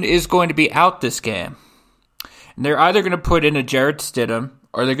 Cam Newton is going to be out this game. And they're either going to put in a Jarrett Stidham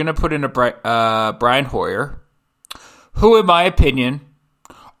or they're going to put in a Brian Hoyer, who, in my opinion,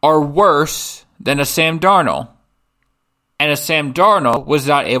 are worse than a Sam Darnold. And a Sam Darnold was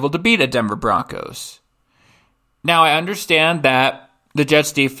not able to beat a Denver Broncos. Now, I understand that the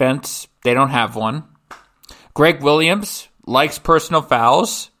Jets defense, they don't have one. Greg Williams likes personal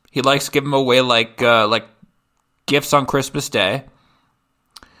fouls. He likes giving them away like gifts on Christmas Day.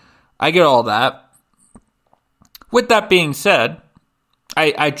 I get all that. With that being said,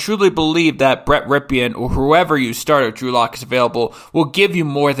 I truly believe that Brett Rypien or whoever you start if Drew Lock is available will give you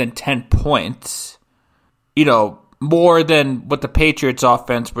more than 10 points. More than what the Patriots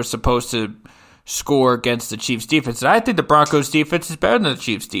offense were supposed to score against the Chiefs defense. And I think the Broncos defense is better than the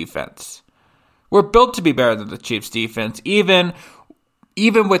Chiefs defense. We're built to be better than the Chiefs defense, even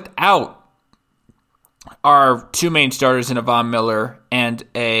without our two main starters in a Von Miller and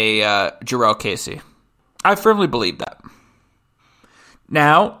a Jarrell Casey. I firmly believe that.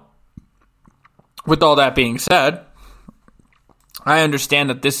 Now, with all that being said, I understand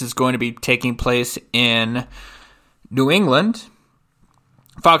that this is going to be taking place in New England,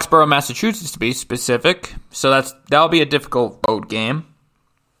 Foxborough, Massachusetts to be specific, so that'll be a difficult road game.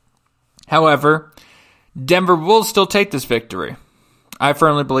 However, Denver will still take this victory. I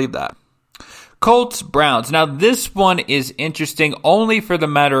firmly believe that. Colts, Browns. Now, this one is interesting only for the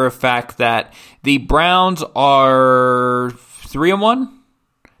matter of fact that the Browns are 3-1.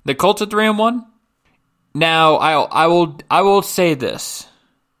 The Colts are 3-1. Now, I will say this.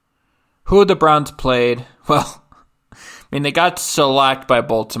 Who have the Browns played? Well, I mean, they got shellacked by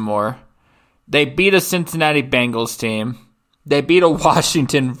Baltimore. They beat a Cincinnati Bengals team. They beat a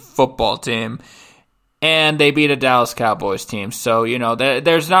Washington football team. And they beat a Dallas Cowboys team. So,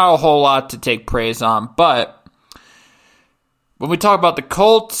 there's not a whole lot to take praise on. But when we talk about the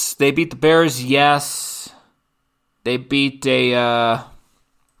Colts, they beat the Bears, yes. They beat who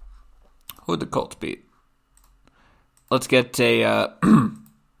did the Colts beat? Let's get a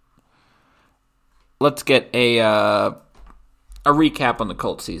recap on the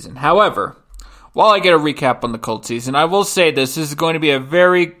Colts season. However, while I get a recap on the Colts season, I will say this is going to be a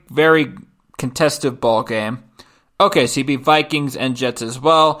very, very contested ball game. Okay, so you beat Vikings and Jets as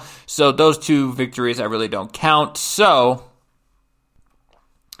well. So those two victories I really don't count. So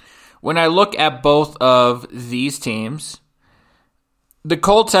when I look at both of these teams, the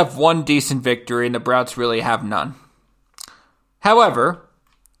Colts have one decent victory and the Browns really have none. However,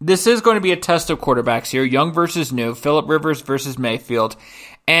 this is going to be a test of quarterbacks here. Young versus new. Phillip Rivers versus Mayfield.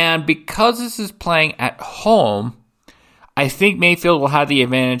 And because this is playing at home, I think Mayfield will have the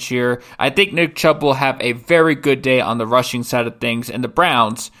advantage here. I think Nick Chubb will have a very good day on the rushing side of things, and the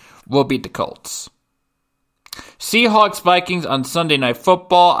Browns will beat the Colts. Seahawks, Vikings on Sunday Night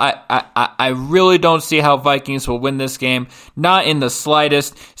Football. I really don't see how Vikings will win this game. Not in the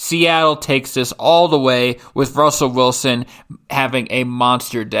slightest. Seattle takes this all the way with Russell Wilson having a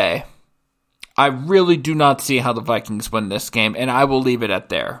monster day. I really do not see how the Vikings win this game, and I will leave it at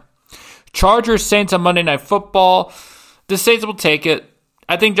there. Chargers, Saints on Monday Night Football. The Saints will take it.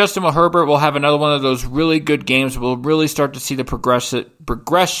 I think Justin Herbert will have another one of those really good games. We'll really start to see the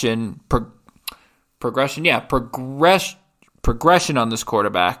progression on this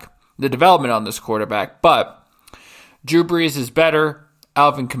quarterback, the development on this quarterback. But Drew Brees is better.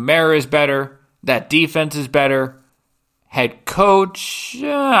 Alvin Kamara is better. That defense is better. Head coach,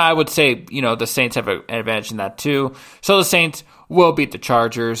 I would say, the Saints have an advantage in that too. So the Saints will beat the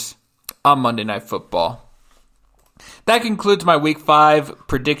Chargers on Monday Night Football. That concludes my Week 5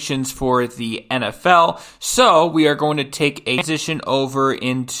 predictions for the NFL. So we are going to take a transition over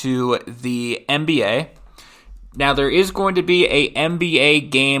into the NBA. Now there is going to be a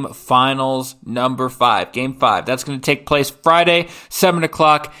NBA game finals number 5, game 5. That's going to take place Friday, 7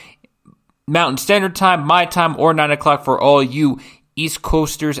 o'clock Mountain Standard Time, my time, or 9 o'clock for all you East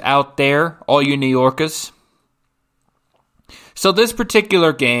Coasters out there, all you New Yorkers. So this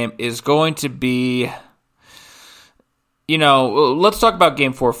particular game is going to be, let's talk about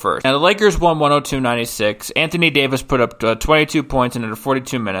Game 4 first. Now, the Lakers won 102-96. Anthony Davis put up 22 points in under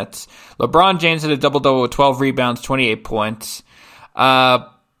 42 minutes. LeBron James had a double-double with 12 rebounds, 28 points.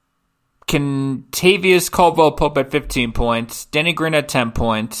 Kentavious Caldwell-Pope at 15 points. Danny Green at 10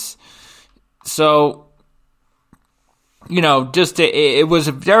 points. So, it was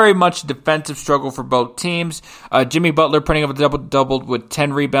a very much defensive struggle for both teams. Jimmy Butler putting up a double-double with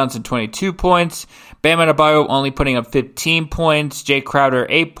 10 rebounds and 22 points. Bam Adebayo only putting up 15 points. Jay Crowder,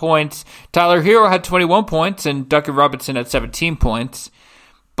 8 points. Tyler Hero had 21 points, and Duncan Robinson had 17 points.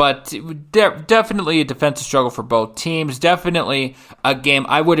 But definitely a defensive struggle for both teams. Definitely a game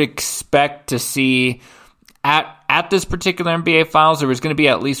I would expect to see at this particular NBA Finals. There was going to be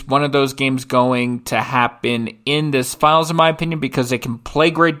at least one of those games going to happen in this Finals, in my opinion, because they can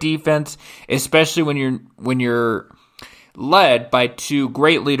play great defense, especially when you're led by two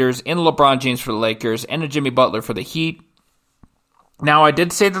great leaders in LeBron James for the Lakers and a Jimmy Butler for the Heat. Now, I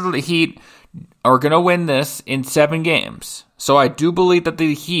did say that the Heat are going to win this in 7 games. So I do believe that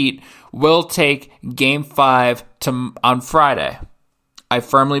the Heat will take Game 5 on Friday. I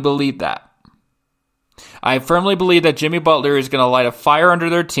firmly believe that. I firmly believe that Jimmy Butler is going to light a fire under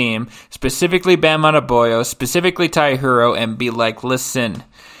their team, specifically Bam Adebayo, specifically Tyler Hero, and be like, listen,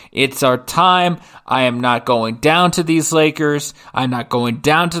 it's our time. I am not going down to these Lakers. I'm not going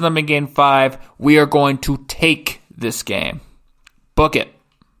down to them in Game 5. We are going to take this game. Book it.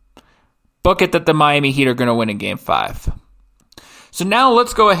 Book it that the Miami Heat are going to win in Game 5. So now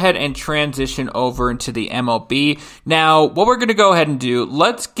let's go ahead and transition over into the MLB. Now, what we're going to go ahead and do,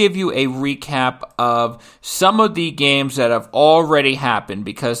 let's give you a recap of some of the games that have already happened,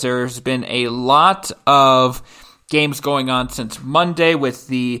 because there's been a lot of games going on since Monday, with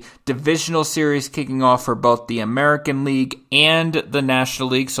the divisional series kicking off for both the American League and the National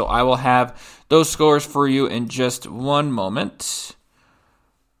League. So I will have those scores for you in just one moment.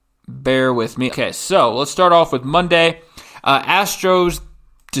 Bear with me. Okay, so let's start off with Monday. Astros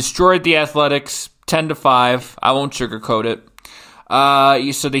destroyed the Athletics 10-5. I won't sugarcoat it.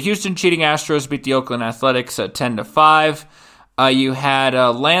 So the Houston cheating Astros beat the Oakland Athletics 10-5. You had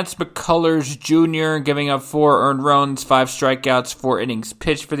Lance McCullers Jr. giving up 4 earned runs, 5 strikeouts, 4 innings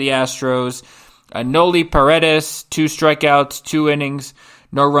pitched for the Astros. Noli Paredes, 2 strikeouts, 2 innings,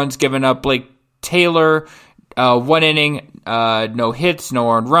 no runs given up. Blake Taylor, 1 inning, no hits,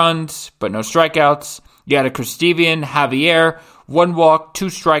 no earned runs, but no strikeouts. You had a Cristivian Javier, 1 walk, 2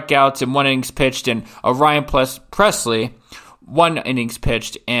 strikeouts, and 1 innings pitched. And Ryan Presley, 1 innings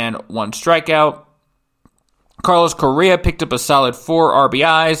pitched and 1 strikeout. Carlos Correa picked up a solid 4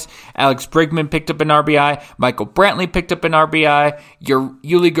 RBIs. Alex Bregman picked up an RBI. Michael Brantley picked up an RBI.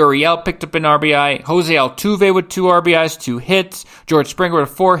 Yuli Gurriel picked up an RBI. Jose Altuve with 2 RBIs, 2 hits. George Springer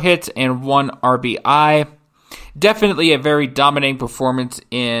with 4 hits and 1 RBI. Definitely a very dominating performance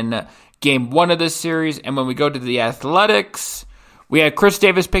in Game 1 of this series. And when we go to the Athletics, we had Chris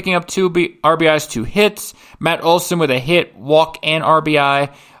Davis picking up 2 RBIs, 2 hits. Matt Olson with a hit, walk, and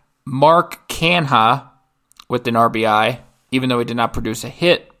RBI. Mark Canha with an RBI, even though he did not produce a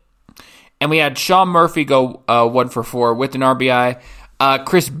hit. And we had Sean Murphy go 1 for 4 with an RBI.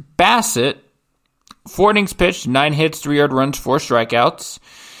 Chris Bassett, 4 innings pitched, 9 hits, 3 earned runs, 4 strikeouts.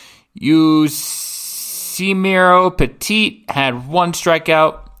 Yusmeiro Petit had 1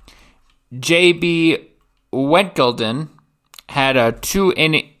 strikeout. J.B. Wenkelden had a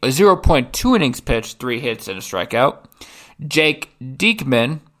 0.2 innings pitched, 3 hits, and a strikeout. Jake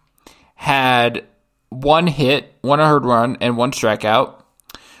Diekman had 1 hit, 1 earned run, and 1 strikeout.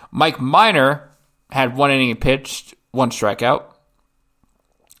 Mike Minor had 1 inning pitched, 1 strikeout.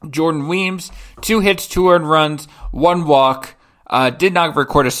 Jordan Weems, 2 hits, 2 earned runs, 1 walk. Did not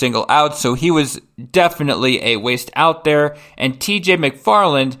record a single out, so he was definitely a waste out there. And TJ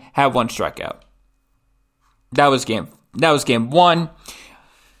McFarland had 1 strikeout. That was game 1.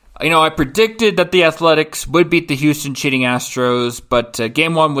 I predicted that the Athletics would beat the Houston cheating Astros, but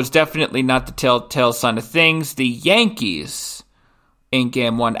Game 1 was definitely not the telltale sign of things. The Yankees in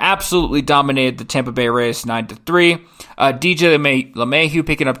Game 1 absolutely dominated the Tampa Bay Rays 9-3. DJ LeMahieu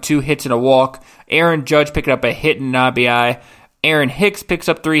picking up 2 hits and a walk. Aaron Judge picking up a hit and an RBI. Aaron Hicks picks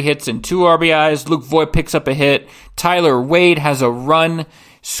up 3 hits and 2 RBIs. Luke Voigt picks up a hit. Tyler Wade has a run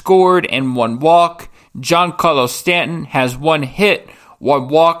scored and 1 walk. Giancarlo Stanton has 1 hit, 1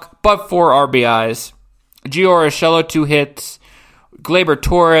 walk, but 4 RBIs. Gio Urshela, 2 hits. Gleyber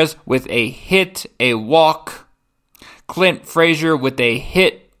Torres with a hit, a walk. Clint Frazier with a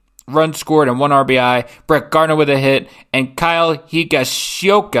hit, run scored, and 1 RBI. Brett Gardner with a hit. And Kyle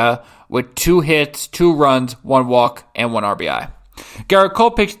Higashioka with 2 hits, 2 runs, 1 walk, and 1 RBI. Garrett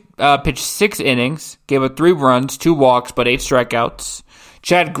Cole pitched 6 innings, gave up 3 runs, 2 walks, but 8 strikeouts.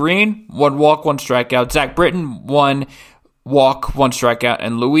 Chad Green, 1 walk, 1 strikeout. Zach Britton, 1 walk, 1 strikeout.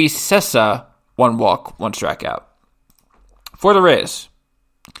 And Luis Cessa, 1 walk, 1 strikeout. For the Rays,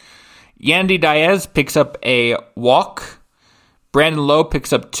 Yandy Diaz picks up a walk. Brandon Lowe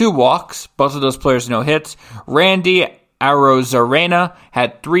picks up 2 walks. Both of those players no hits. Randy Arozarena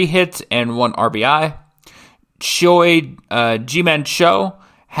had 3 hits and 1 RBI. Choi Ji-Man Cho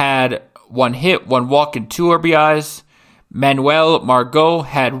had 1 hit, 1 walk, and 2 RBIs. Manuel Margot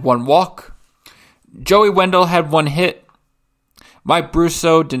had 1 walk. Joey Wendell had 1 hit. Mike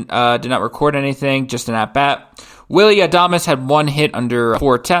Brusso did not record anything, just an at-bat. Willie Adames had 1 hit under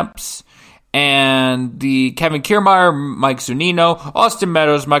 4 attempts. And the Kevin Kiermaier, Mike Zunino, Austin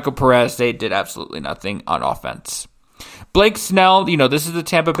Meadows, Michael Perez, they did absolutely nothing on offense. Blake Snell, this is the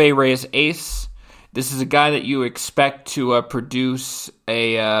Tampa Bay Rays ace. This is a guy that you expect to produce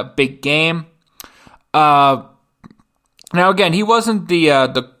a big game. Now, again, he wasn't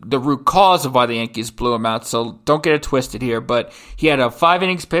the root cause of why the Yankees blew him out, so don't get it twisted here. But he had a 5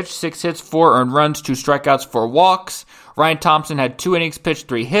 innings pitched, 6 hits, 4 earned runs, 2 strikeouts, 4 walks. Ryan Thompson had 2 innings pitched,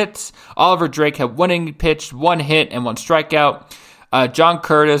 3 hits. Oliver Drake had 1 inning pitched, 1 hit, and 1 strikeout. John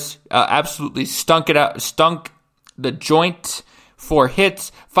Curtis absolutely stunk the joint. 4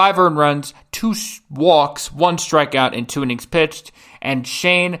 hits, 5 earned runs, 2 walks, 1 strikeout, and 2 innings pitched. And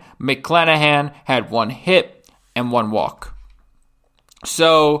Shane McClanahan had 1 hit and 1 walk.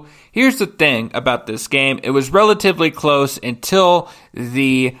 So here's the thing about this game. It was relatively close until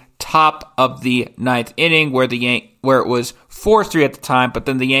the top of the 9th inning where it was 4-3 at the time, but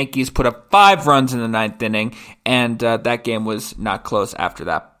then the Yankees put up 5 runs in the 9th inning, and that game was not close after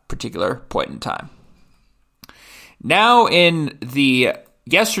that particular point in time. Now in the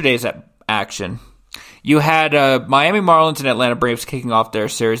yesterday's action, you had Miami Marlins and Atlanta Braves kicking off their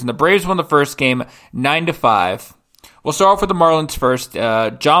series, and the Braves won the first game 9-5. We'll start off with the Marlins first.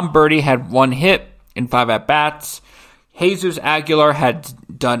 John Birdie had 1 hit in 5 at-bats. Jesus Aguilar had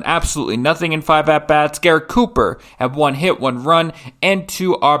done absolutely nothing in 5 at-bats. Garrett Cooper had 1 hit, 1 run, and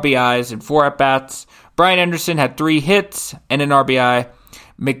 2 RBIs in 4 at-bats. Brian Anderson had 3 hits and an RBI.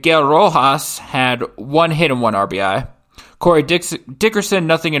 Miguel Rojas had 1 hit and 1 RBI. Corey Dickerson,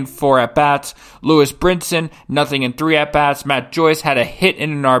 nothing in 4 at-bats. Lewis Brinson, nothing in 3 at-bats. Matt Joyce had a hit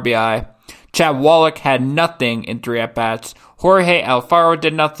and an RBI. Chad Wallach had nothing in 3 at-bats. Jorge Alfaro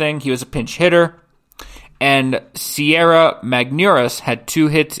did nothing. He was a pinch hitter. And Sierra Magnuras had 2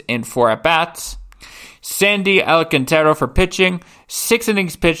 hits in 4 at-bats. Sandy Alcantara for pitching. 6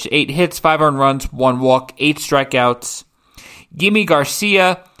 innings pitched, 8 hits, 5 earned runs, 1 walk, 8 strikeouts. Yimi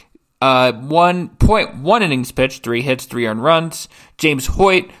Garcia, 1.1 innings pitched, 3 hits, 3 earned runs. James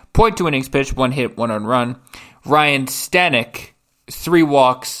Hoyt, 0.2 innings pitched, 1 hit, 1 earned run. Ryan Stanek, 3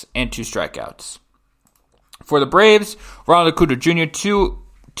 walks and 2 strikeouts. For the Braves, Ronald Acuña Jr.,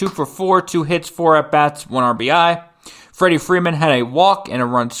 2 for 4, 2 hits, 4 at-bats, 1 RBI. Freddie Freeman had a walk and a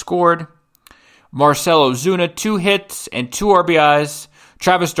run scored. Marcell Ozuna, 2 hits and 2 RBIs.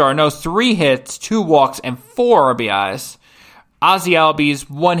 Travis d'Arnaud, 3 hits, 2 walks, and 4 RBIs. Ozzie Albies,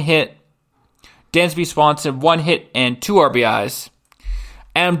 1 hit. Dansby Swanson, 1 hit and 2 RBIs.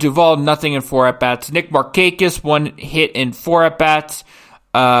 Adam Duvall, nothing in 4 at-bats. Nick Markakis, 1 hit in 4 at-bats.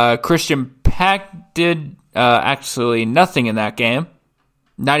 Christian Pack did actually nothing in that game.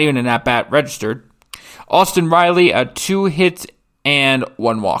 Not even an at-bat registered. Austin Riley, 2 hits and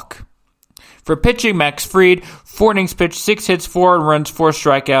 1 walk. For pitching, Max Fried, 4 innings pitched, 6 hits, 4 runs, 4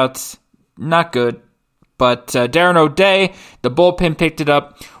 strikeouts. Not good. But Darren O'Day, the bullpen picked it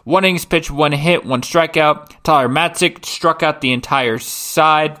up. 1 innings pitched, 1 hit, 1 strikeout. Tyler Matzik struck out the entire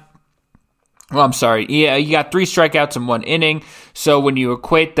side. Well, I'm sorry. Yeah, you got 3 strikeouts in 1 inning. So when you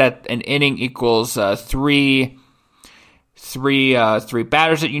equate that an inning equals 3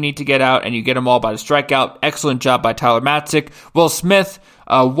 batters that you need to get out, and you get them all by the strikeout. Excellent job by Tyler Matzik. Will Smith,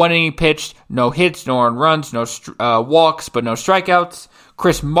 1 inning pitched, no hits, no earned runs, no walks, but no strikeouts.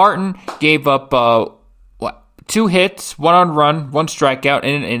 Chris Martin gave up 2 hits, 1 earned run, 1 strikeout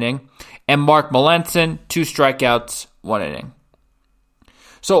in an inning. And Mark Melanson, 2 strikeouts, 1 inning.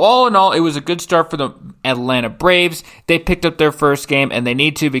 So all in all, it was a good start for the Atlanta Braves. They picked up their first game, and they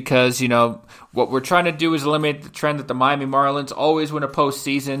need to because, what we're trying to do is eliminate the trend that the Miami Marlins always win a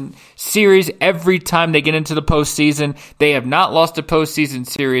postseason series every time they get into the postseason. They have not lost a postseason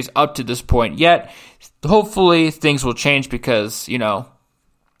series up to this point yet. Hopefully, things will change because, I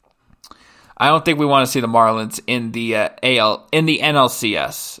don't think we want to see the Marlins in the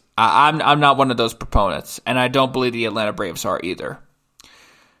NLCS. I'm not one of those proponents, and I don't believe the Atlanta Braves are either.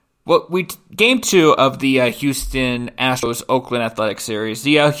 Game 2 of the Houston Astros Oakland Athletics series.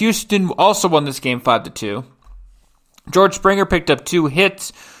 The Houston also won this game 5-2. George Springer picked up 2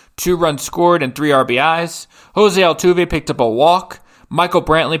 hits, 2 runs scored, and 3 RBIs. Jose Altuve picked up a walk. Michael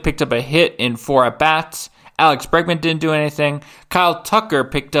Brantley picked up a hit in 4 at-bats. Alex Bregman didn't do anything. Kyle Tucker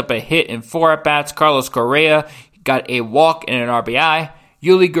picked up a hit in 4 at-bats. Carlos Correa got a walk and an RBI.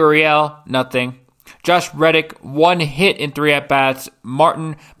 Yuli Gurriel, nothing. Josh Reddick, 1 hit in 3 at-bats.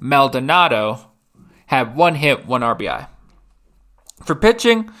 Martin Maldonado had 1 hit, 1 RBI. For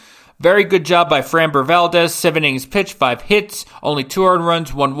pitching, very good job by Framber Valdez. 7 innings pitched, 5 hits, only 2 earned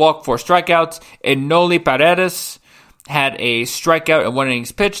runs, 1 walk, 4 strikeouts. And Noli Paredes had a strikeout and 1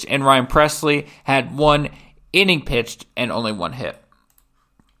 innings pitched. And Ryan Presley had 1 inning pitched and only 1 hit.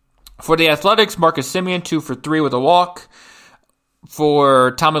 For the Athletics, Marcus Semien, 2 for 3 with a walk.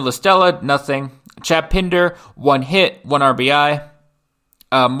 For Tommy La Stella, nothing. Chad Pinder, 1 hit, 1 RBI.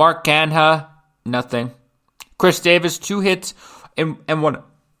 Mark Canha, nothing. Chris Davis, 2 hits and 1.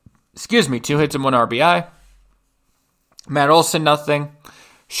 2 hits and 1 RBI. Matt Olson, nothing.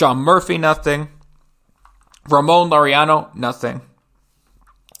 Sean Murphy, nothing. Ramon Laureano, nothing.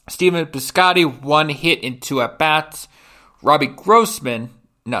 Steven Piscotty, 1 hit in 2 at-bats. Robbie Grossman,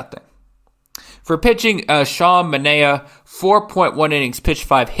 nothing. For pitching, Sean Manaea, 4.1 innings pitched,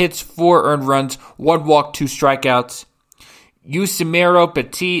 5 hits, 4 earned runs, 1 walk, 2 strikeouts. Yusmeiro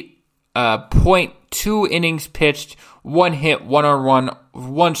Petit, 0.2 innings pitched, 1 hit, 1 earned run,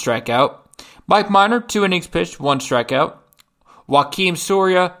 1 strikeout. Mike Minor, 2 innings pitched, 1 strikeout. Joakim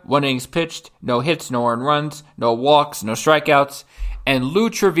Soria, 1 innings pitched, no hits, no earned runs, no walks, no strikeouts. And Lou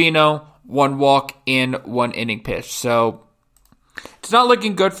Trevino, 1 walk in 1 inning pitched. So it's not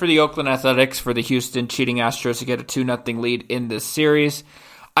looking good for the Oakland Athletics, for the Houston cheating Astros to get a 2-0 lead in this series.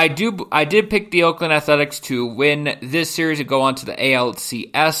 I did pick the Oakland Athletics to win this series and go on to the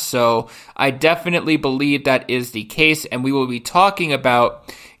ALCS, so I definitely believe that is the case, and we will be talking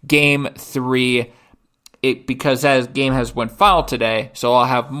about Game 3 because that game has went final today, so I'll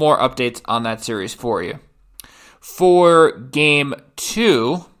have more updates on that series for you. For Game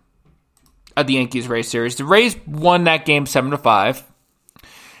 2 of the Yankees-Rays series, the Rays won that game 7-5,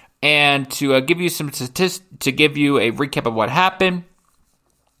 and to give you some statistics, to give you a recap of what happened,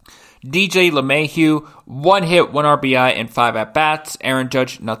 DJ LeMahieu, 1 hit, 1 RBI, and 5 at-bats. Aaron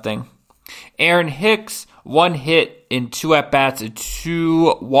Judge, nothing. Aaron Hicks, 1 hit in 2 at-bats and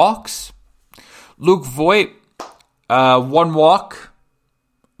 2 walks. Luke Voit, 1 walk,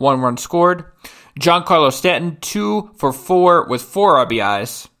 1 run scored. Giancarlo Stanton, 2 for 4 with 4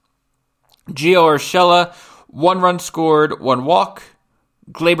 RBIs. Gio Urshela, 1 run scored, 1 walk.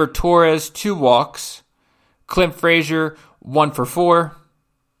 Gleyber Torres, 2 walks. Clint Frazier, 1 for 4.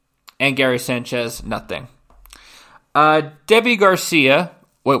 And Gary Sanchez, nothing. Debbie Garcia,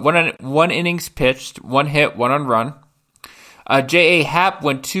 1 innings pitched, 1 hit, 1 run. J.A. Happ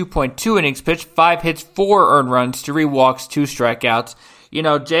went 2.2 innings pitched, 5 hits, 4 earned runs, 3 walks, 2 strikeouts. You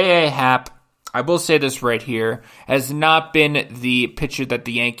know, J.A. Happ, I will say this right here, has not been the pitcher that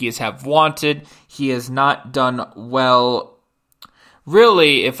the Yankees have wanted. He has not done well,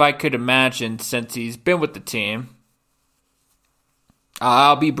 really, if I could imagine, since he's been with the team.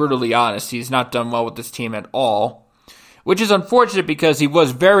 I'll be brutally honest, he's not done well with this team at all, which is unfortunate because he was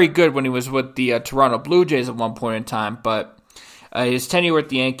very good when he was with the Toronto Blue Jays at one point in time, but his tenure with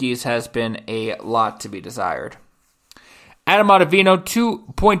the Yankees has been a lot to be desired. Adam Ottavino,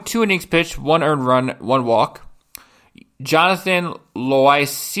 2.2 innings pitched, 1 earned run, 1 walk. Jonathan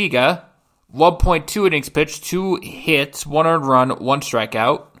Loaisiga, 1.2 innings pitched, 2 hits, 1 earned run, 1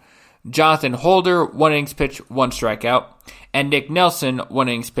 strikeout. Jonathan Holder, 1 innings pitched, 1 strikeout. And Nick Nelson, 1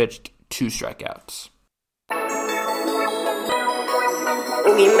 innings pitched, 2 strikeouts.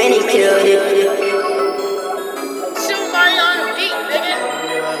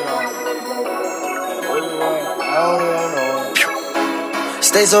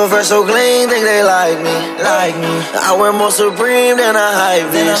 Stay so fresh, so clean, think they like me. I wear more Supreme than a hype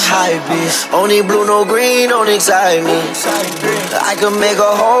bitch. Only blue, no green, don't excite me. I could make a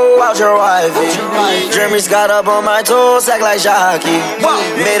hole out your wifey. Jeremy's got up on my toes, act like Shocky.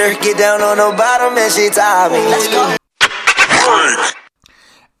 Made her get down on the bottom and she tied me. Let's go.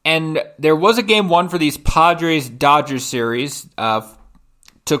 And there was a game 1 for these Padres-Dodgers series.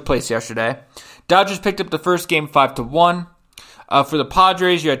 Took place yesterday. Dodgers picked up the first game 5-1. For the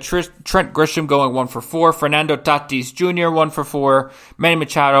Padres, you had Trent Grisham going 1 for 4. Fernando Tatis Jr. 1 for 4. Manny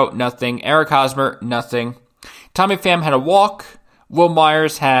Machado, nothing. Eric Hosmer, nothing. Tommy Pham had a walk. Will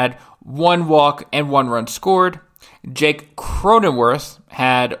Myers had 1 walk and 1 run scored. Jake Cronenworth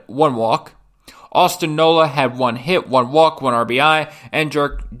had 1 walk. Austin Nola had 1 hit, 1 walk, 1 RBI. And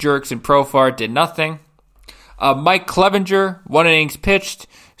Jurickson Profar did nothing. Mike Clevenger, 1 innings pitched,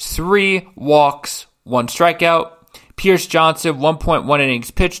 3 walks, 1 strikeout. Pierce Johnson, 1.1 innings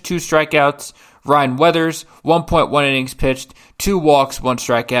pitched, 2 strikeouts. Ryan Weathers, 1.1 innings pitched, 2 walks, 1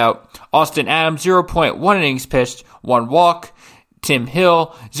 strikeout. Austin Adams, 0.1 innings pitched, 1 walk. Tim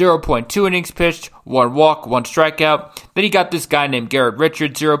Hill, 0.2 innings pitched, 1 walk, 1 strikeout. Then you got this guy named Garrett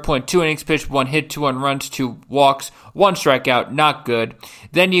Richards, 0.2 innings pitched, 1 hit, 2 runs, 2 walks, 1 strikeout, not good.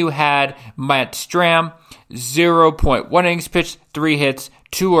 Then you had Matt Stram, 0.1 innings pitched, 3 hits,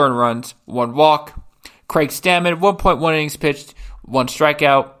 2 earned runs, 1 walk. Craig Stammen, 1.1 innings pitched, 1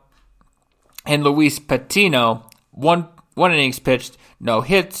 strikeout. And Luis Patino, 1 innings pitched, no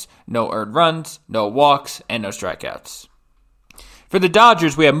hits, no earned runs, no walks, and no strikeouts. For the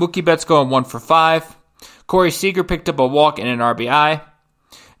Dodgers, we have Mookie Betts going 1 for 5. Corey Seager picked up a walk and an RBI.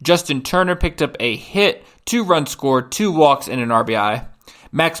 Justin Turner picked up a hit, 2 runs scored, 2 walks, and an RBI.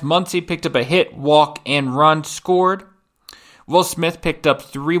 Max Muncy picked up a hit, walk, and run scored. Will Smith picked up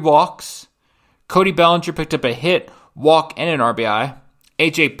 3 walks. Cody Bellinger picked up a hit, walk, and an RBI.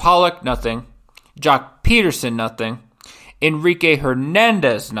 A.J. Pollock, nothing. Jock Peterson, nothing. Enrique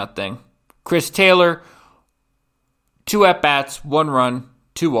Hernandez, nothing. Chris Taylor, 2 at-bats, 1 run,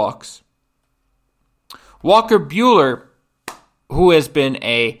 2 walks. Walker Buehler, who has been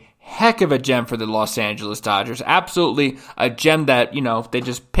a heck of a gem for the Los Angeles Dodgers. Absolutely a gem that, they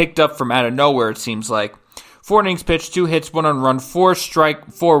just picked up from out of nowhere, it seems like. 4 innings pitched, 2 hits, 1 run,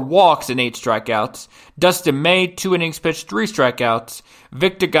 4 walks, and 8 strikeouts. Dustin May, 2 innings pitched, 3 strikeouts.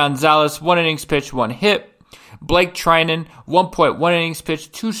 Victor Gonzalez, 1 innings pitched, 1 hit. Blake Trinan, 1.1 innings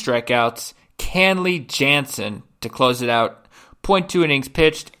pitched, 2 strikeouts. Kenley Jansen to close it out, 0.2 innings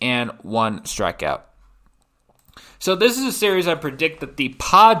pitched, and 1 strikeout. So this is a series I predict that the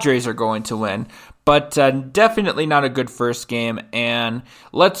Padres are going to win, but definitely not a good first game. And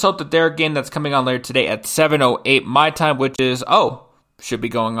let's hope that their game that's coming on later today at 7:08 my time, which is, should be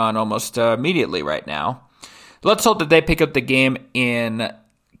going on almost immediately right now. Let's hope that they pick up the game in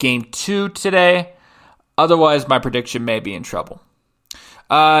Game 2 today. Otherwise, my prediction may be in trouble.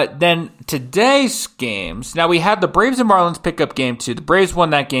 Then today's games. Now we had the Braves and Marlins pick up Game 2. The Braves won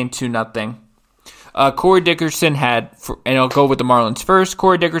that game 2-0. Corey Dickerson and I'll go with the Marlins first.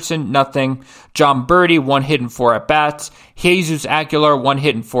 Corey Dickerson, nothing. John Birdie, 1 hit and 4 at-bats. Jesus Aguilar, 1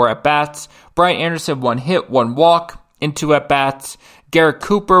 hit and 4 at-bats. Brian Anderson, 1 hit, 1 walk in 2 at-bats. Garrett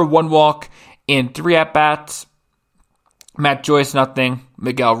Cooper, 1 walk in 3 at-bats. Matt Joyce, nothing.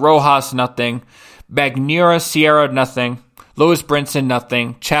 Miguel Rojas, nothing. Magneuris Sierra, nothing. Lewis Brinson,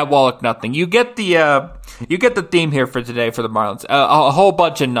 nothing. Chad Wallach, nothing. You get the theme here for today for the Marlins. A whole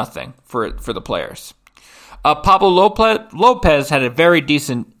bunch of nothing for the players. Pablo Lopez had a very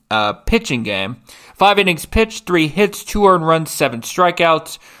decent pitching game. 5 innings pitched, 3 hits, 2 earned runs, 7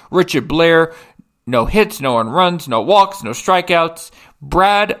 strikeouts. Richard Blair, no hits, no earned runs, no walks, no strikeouts.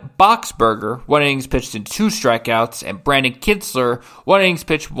 Brad Boxberger, 1 innings pitched and 2 strikeouts. And Brandon Kinsler, 1 innings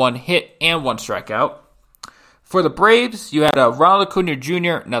pitched, 1 hit, and 1 strikeout. For the Braves, you had Ronald Acuna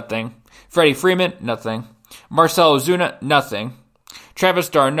Jr., nothing. Freddie Freeman, nothing. Marcell Ozuna, nothing. Travis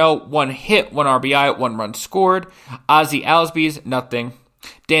d'Arnaud, 1 hit, 1 RBI, 1 run scored. Ozzie Albies, nothing.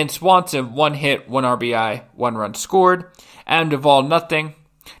 Dan Swanson, 1 hit, 1 RBI, 1 run scored. Adam Duvall, nothing.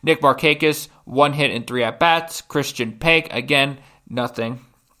 Nick Markakis, 1 hit and 3 at-bats. Christian Pake, again, nothing.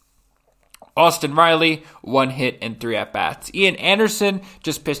 Austin Riley, 1 hit and 3 at-bats. Ian Anderson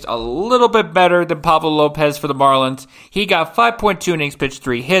just pitched a little bit better than Pablo Lopez for the Marlins. He got 5.2 innings pitched,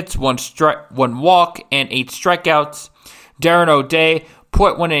 3 hits, 1 walk, and 8 strikeouts. Darren O'Day,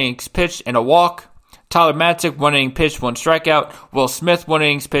 0.1 innings pitched and a walk. Tyler Matzik, 1 inning pitched, 1 strikeout. Will Smith, 1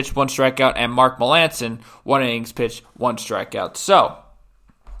 innings pitched, 1 strikeout. And Mark Melancon, 1 innings pitched, 1 strikeout. So,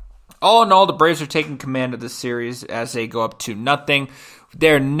 all in all, the Braves are taking command of this series as they go up 2-0.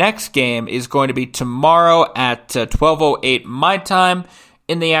 Their next game is going to be tomorrow at 12:08 my time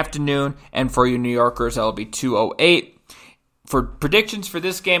in the afternoon, and for you New Yorkers, that'll be 2:08. For predictions for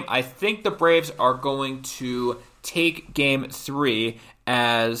this game, I think the Braves are going to take Game 3,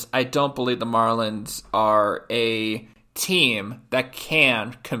 as I don't believe the Marlins are a team that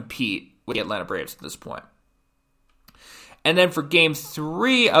can compete with the Atlanta Braves at this point. And then for Game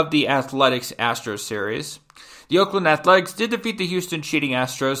 3 of the Athletics-Astros series, the Oakland Athletics did defeat the Houston cheating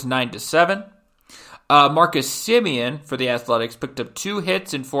Astros 9-7. Marcus Semien for the Athletics picked up 2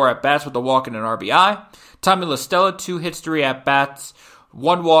 hits and 4 at-bats with a walk and an RBI. Tommy La Stella, 2 hits, 3 at-bats,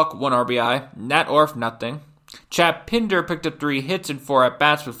 1 walk, 1 RBI. Nat Orf, nothing. Chap Pinder picked up 3 hits and 4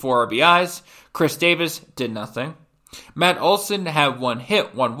 at-bats with 4 RBIs. Chris Davis did nothing. Matt Olson had 1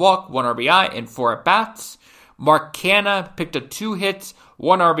 hit, 1 walk, 1 RBI, and 4 at-bats. Mark Canha picked up 2 hits,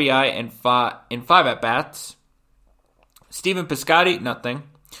 1 RBI, and 5 at-bats. Stephen Piscotty, nothing.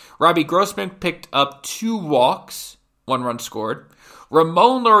 Robbie Grossman picked up 2 walks, 1 run scored.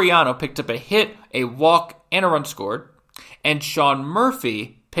 Ramon Laureano picked up a hit, a walk, and a run scored. And Sean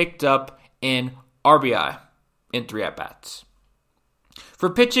Murphy picked up an RBI in 3 at-bats. For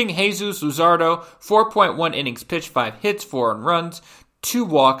pitching, Jesus Luzardo, 4.1 innings pitched, 5 hits, 4 earned runs, 2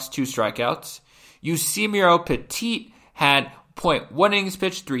 walks, 2 strikeouts. Yusmeiro Petit had 0.1 innings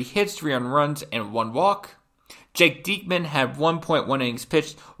pitched, 3 hits, 3 earned runs, and 1 walk. Jake Diekman had 1.1 innings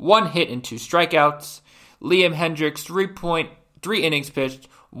pitched, 1 hit, and 2 strikeouts. Liam Hendriks, 3.3 innings pitched,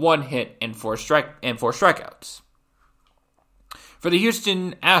 1 hit, and 4 strikeouts. For the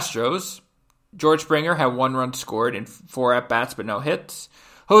Houston Astros, George Springer had 1 run scored and 4 at-bats but no hits.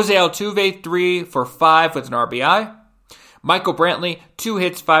 Jose Altuve, 3 for 5 with an RBI. Michael Brantley, 2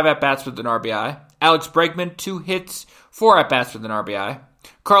 hits, 5 at-bats with an RBI. Alex Bregman, 2 hits, 4 at-bats with an RBI.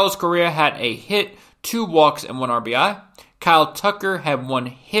 Carlos Correa had a hit, 2 walks, and 1 RBI. Kyle Tucker had 1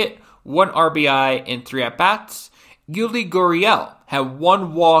 hit, 1 RBI, and 3 at-bats. Yuli Gurriel had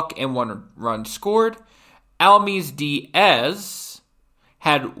 1 walk and 1 run scored. Almis Diaz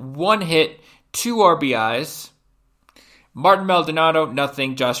had 1 hit, 2 RBIs. Martin Maldonado,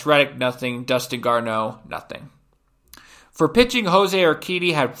 nothing. Josh Reddick, nothing. Dustin Garneau, nothing. For pitching, Jose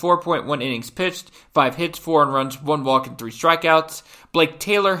Urquidy had 4.1 innings pitched, 5 hits, 4 earned runs, 1 walk, and 3 strikeouts. Blake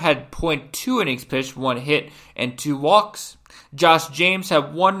Taylor had 0.2 innings pitched, 1 hit, and 2 walks. Josh James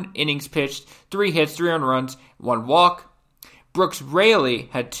had 1 innings pitched, 3 hits, 3 earned runs, 1 walk. Brooks Raley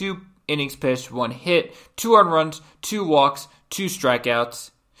had 2 innings pitched, 1 hit, 2 earned runs, 2 walks, 2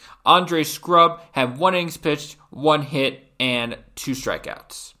 strikeouts. Andre Scrub had 1 innings pitched, 1 hit, and 2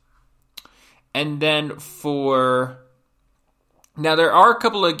 strikeouts. And then now there are a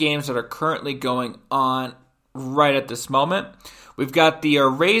couple of games that are currently going on right at this moment. We've got the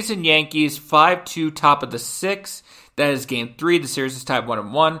Rays and Yankees 5-2 top of the sixth. That is game 3. The series is tied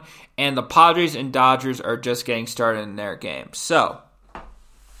 1-1. And the Padres and Dodgers are just getting started in their game. So,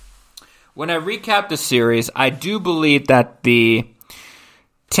 when I recap the series, I do believe that the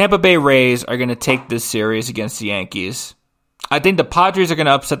Tampa Bay Rays are going to take this series against the Yankees. I think the Padres are going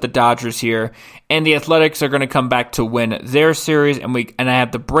to upset the Dodgers here, and the Athletics are going to come back to win their series, and I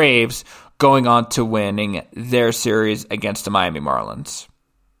have the Braves going on to winning their series against the Miami Marlins.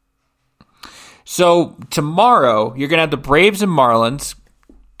 So tomorrow, you're going to have the Braves and Marlins,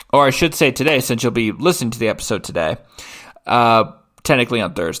 or I should say today, since you'll be listening to the episode today, technically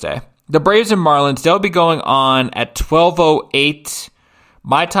on Thursday. The Braves and Marlins, they'll be going on at 12:08,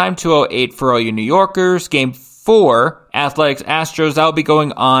 my time 2:08 for all you New Yorkers. Game 4, Athletics Astros, that'll be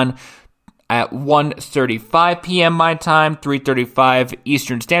going on at 1:35 p.m. my time, 3:35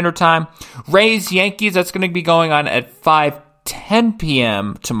 Eastern Standard Time. Rays Yankees, that's going to be going on at 5:10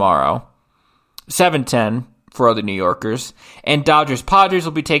 p.m. tomorrow, 7:10 for all the New Yorkers. And Dodgers Padres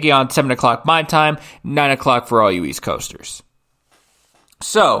will be taking on 7 o'clock my time, 9 o'clock for all you East Coasters.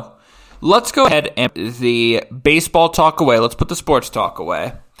 So, let's go ahead and put the baseball talk away. Let's put the sports talk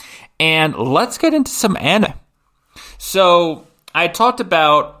away. And let's get into some anime. So, I talked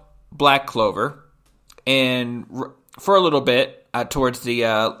about Black Clover for a little bit towards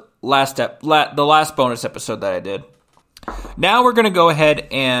the last bonus episode that I did. Now we're going to go ahead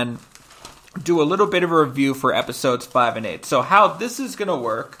and do a little bit of a review for episodes 5 and 8. So how this is going to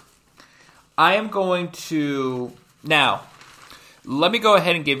work, I am going to... Now, let me go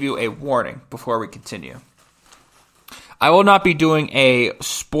ahead and give you a warning before we continue. I will not be doing a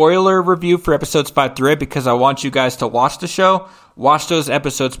spoiler review for episodes 5 through 8 because I want you guys to watch the show, watch those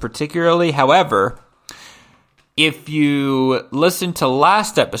episodes particularly. However, if you listen to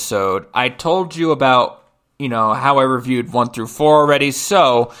last episode, I told you about how I reviewed 1 through 4 already,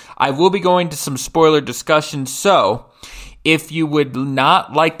 so I will be going to some spoiler discussions. So, if you would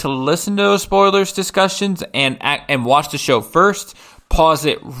not like to listen to those spoilers discussions and watch the show first, pause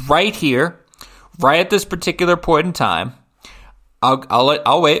it right here, right at this particular point in time.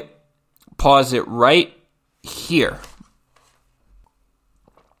 I'll wait. Pause it right here.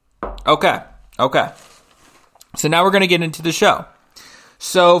 Okay. So now we're going to get into the show.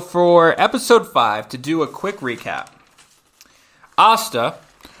 So for episode 5, to do a quick recap, Asta,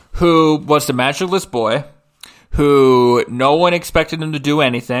 who was the magicless boy, who no one expected him to do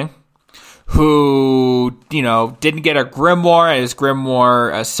anything, who, didn't get a grimoire at his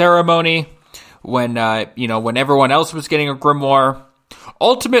grimoire ceremony when everyone else was getting a grimoire,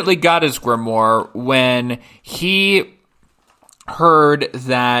 ultimately got his grimoire when he heard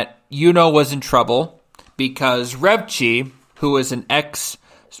that Yuno was in trouble because Revchi, who is an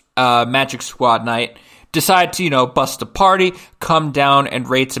ex-Magic Squad Knight, decided to, bust a party, come down and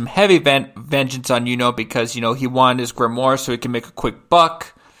raid some heavy vengeance on Yuno because, he wanted his grimoire so he can make a quick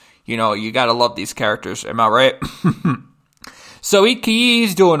buck. You gotta love these characters, am I right? So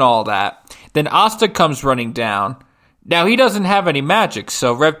he's doing all that. Then Asta comes running down. Now, he doesn't have any magic,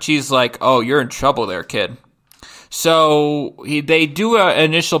 so Revchi's like, oh, you're in trouble there, kid. So they do an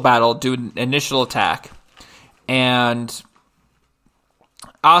initial battle, do an initial attack, and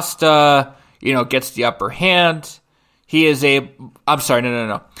Asta, gets the upper hand.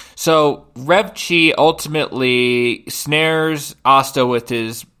 No. So Revchi ultimately snares Asta with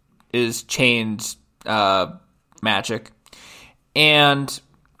his chains magic, and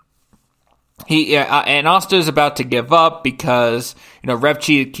and Asta is about to give up because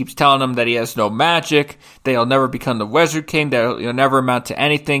Revchi keeps telling him that he has no magic, that he'll never become the Wizard King, that he'll never amount to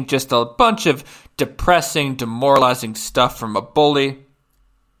anything, just a bunch of depressing, demoralizing stuff from a bully.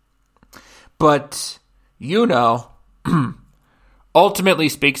 But Yuno ultimately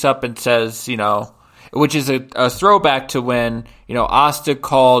speaks up and says, which is a throwback to when, Asta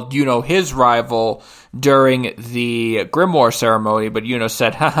called Yuno his rival during the grimoire ceremony, but Yuno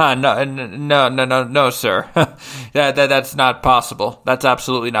said, haha, no, sir. That's not possible. That's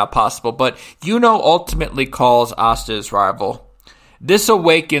absolutely not possible. But Yuno ultimately calls Asta his rival. This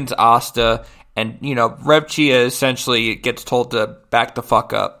awakens Asta, and, Revchi essentially gets told to back the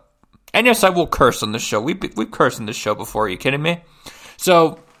fuck up. And yes, I will curse on the show. We've cursed on this show before. Are you kidding me?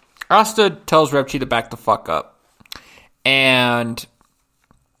 So, Asta tells Revchi to back the fuck up. And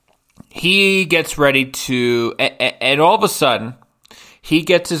he gets ready to... And all of a sudden, he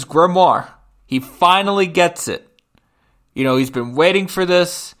gets his grimoire. He finally gets it. He's been waiting for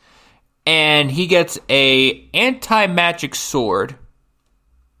this. And he gets a anti-magic sword.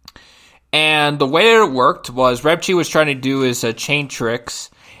 And the way it worked was Revchi was trying to do his chain tricks,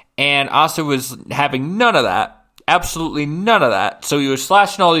 and Asta was having none of that. Absolutely none of that. So he was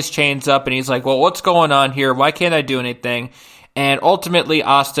slashing all these chains up, and he's like, well, what's going on here? Why can't I do anything? And ultimately,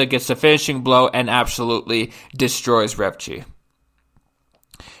 Asta gets the finishing blow and absolutely destroys Revchi.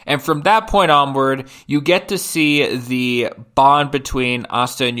 And from that point onward, you get to see the bond between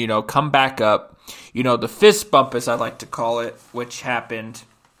Asta and Yuno come back up. The fist bump, as I like to call it, which happened,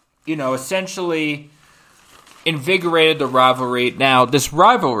 essentially invigorated the rivalry. Now, this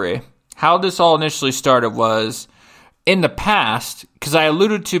rivalry, how this all initially started was, in the past, because I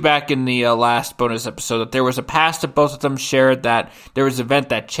alluded to back in the last bonus episode that there was a past that both of them shared, that there was an event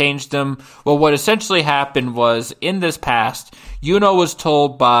that changed them. Well, what essentially happened was, in this past, Yuno was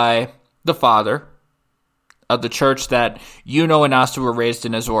told by the father of the church that Yuno and Asta were raised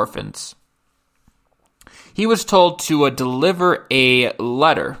in as orphans. He was told to deliver a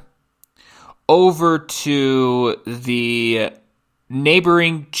letter over to the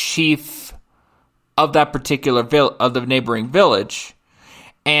neighboring chief of that particular of the neighboring village,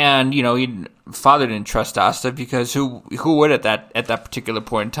 and father didn't trust Asta because who would at that particular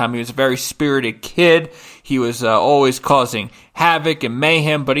point in time? He was a very spirited kid. He was always causing havoc and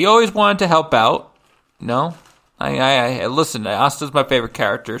mayhem, but he always wanted to help out. No, I listen. Asta's my favorite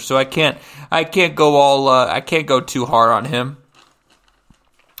character, so I can't go too hard on him.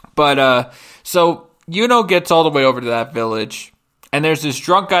 But so Yuno gets all the way over to that village. And there's this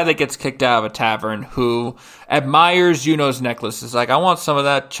drunk guy that gets kicked out of a tavern who admires Yuno's necklace. Is like, I want some of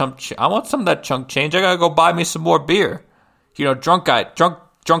that chunk change. I gotta go buy me some more beer. Drunk guy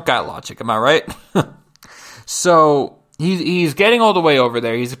logic. Am I right? So he's getting all the way over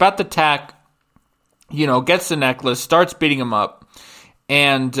there. He's about to attack. Gets the necklace, starts beating him up,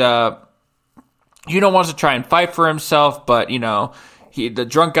 and Yuno wants to try and fight for himself, but the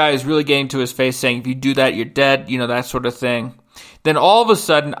drunk guy is really getting to his face, saying, "If you do that, you're dead." That sort of thing. Then all of a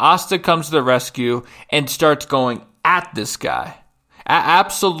sudden, Asta comes to the rescue and starts going at this guy.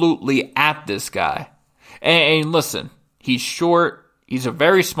 Absolutely at this guy. And listen, he's short. He's a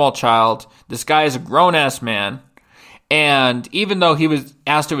very small child. This guy is a grown-ass man. And even though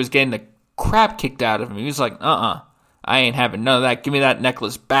Asta was getting the crap kicked out of him, he was like, I ain't having none of that. Give me that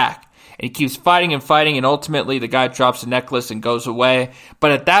necklace back. And he keeps fighting, and ultimately the guy drops the necklace and goes away. But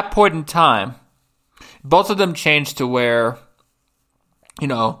at that point in time, both of them changed to where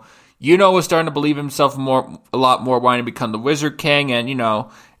Yuno was starting to believe himself a lot more, wanting to become the Wizard King, and,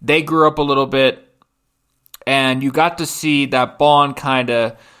 they grew up a little bit, and you got to see that bond kind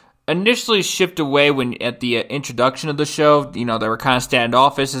of initially shift away when at the introduction of the show. They were kind of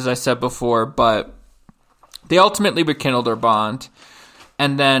standoffish, as I said before, but they ultimately rekindled their bond,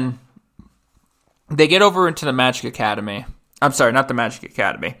 and then they get over into the Magic Academy. I'm sorry, not the Magic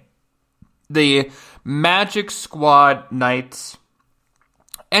Academy. The Magic Squad Knights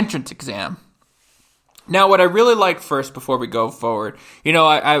entrance exam. Now, what I really liked first before we go forward,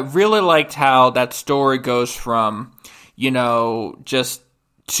 I really liked how that story goes from, just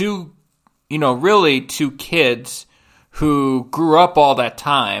two kids who grew up all that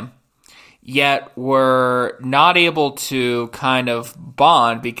time, yet were not able to kind of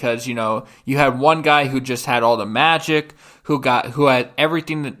bond because, you had one guy who just had all the magic, who had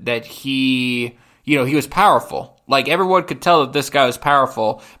everything that he was powerful. Like, everyone could tell that this guy was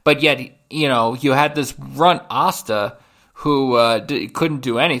powerful, but yet, you had this runt Asta who couldn't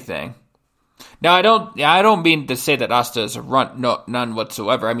do anything. Now, I don't mean to say that Asta is a runt, no, none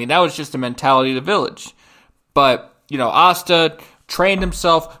whatsoever. I mean, that was just the mentality of the village. But, Asta trained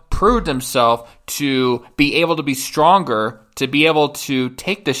himself, proved himself to be able to be stronger, to be able to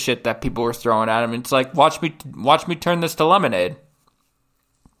take the shit that people were throwing at him. It's like, watch me turn this to lemonade.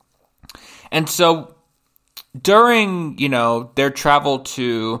 And so during, their travel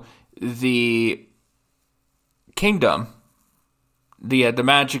to the kingdom,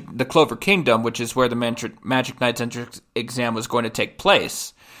 the Clover Kingdom, which is where the Magic Knights entrance exam was going to take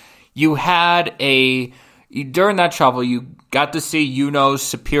place, during that travel, you got to see Yuno's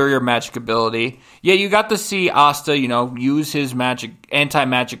superior magic ability. Yeah, you got to see Asta, use his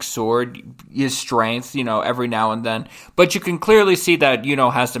anti-magic sword, his strength, every now and then. But you can clearly see that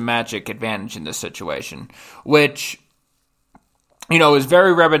Yuno has the magic advantage in this situation, which, is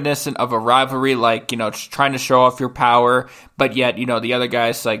very reminiscent of a rivalry, like, trying to show off your power, but yet, the other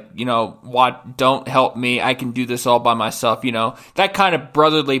guy's like, what, don't help me, I can do this all by myself, that kind of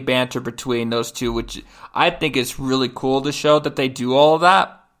brotherly banter between those two, which I think is really cool to show that they do all of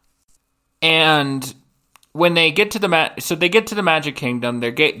that. And when they get to the Magic Kingdom,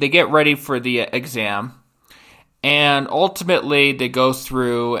 they get ready for the exam, And ultimately, they go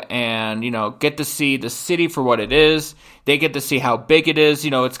through and, get to see the city for what it is. They get to see how big it is.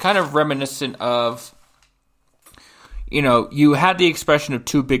 It's kind of reminiscent of, you had the expression of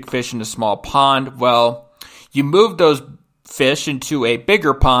two big fish in a small pond. Well, you move those fish into a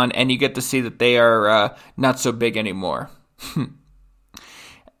bigger pond, and you get to see that they are not so big anymore.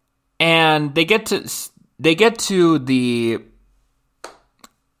 And they get to the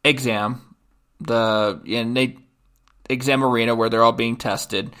exam, exam arena where they're all being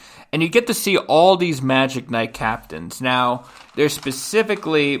tested, and you get to see all these Magic Knight captains. Now, there's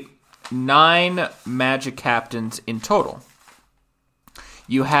specifically 9 Magic captains in total.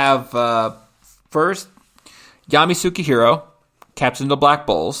 You have first Yami Sukihiro, captain of the Black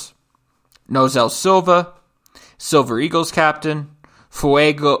Bulls, Nozel Silva, Silver Eagles captain,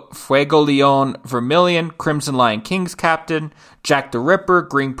 Fuego Leon Vermilion, Crimson Lion Kings captain, Jack the Ripper,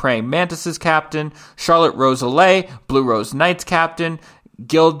 Green Praying Mantis's captain, Charlotte Rosalie, Blue Rose Knights captain,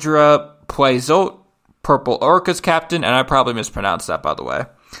 Gildra Poizot, Purple Orca's captain, and I probably mispronounced that, by the way.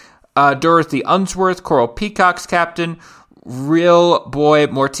 Dorothy Unsworth, Coral Peacock's captain, Real Boy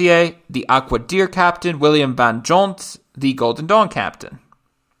Mortier, the Aqua Deer captain, William Van Jonts, the Golden Dawn captain.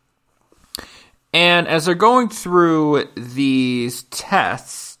 And as they're going through these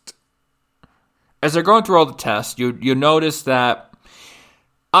tests, you notice that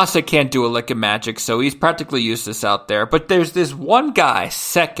Asta can't do a lick of magic, so he's practically useless out there. But there's this one guy,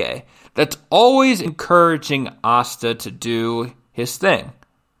 Seke, that's always encouraging Asta to do his thing.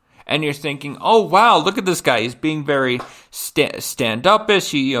 And you're thinking, oh wow, look at this guy. He's being very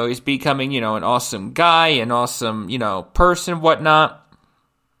stand-up-ish. He's becoming, an awesome guy, an awesome, person, whatnot.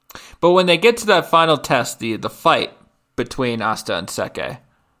 But when they get to that final test, the fight between Asta and Seke,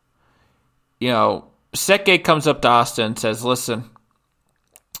 Seke comes up to Asta and says, listen,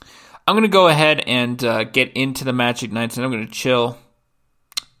 I'm going to go ahead and get into the Magic Knights, and I'm going to chill.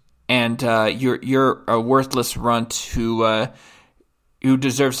 And you're a worthless runt who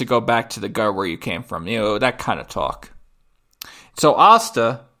deserves to go back to the guard where you came from. That kind of talk. So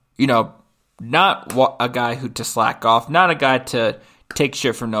Asta, not a guy who to slack off, not a guy to take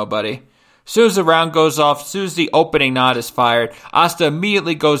shit from nobody. As soon as the round goes off, as soon as the opening nod is fired, Asta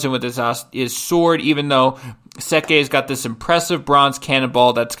immediately goes in with his sword, even though Seke's got this impressive bronze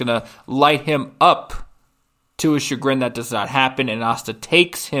cannonball that's going to light him up. To his chagrin, that does not happen, and Asta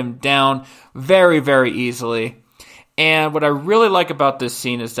takes him down very, very easily. And what I really like about this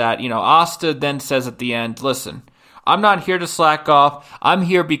scene is that, Asta then says at the end, listen, I'm not here to slack off. I'm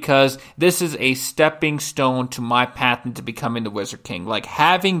here because this is a stepping stone to my path into becoming the Wizard King. Like,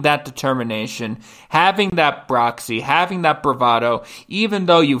 having that determination, having that proxy, having that bravado, even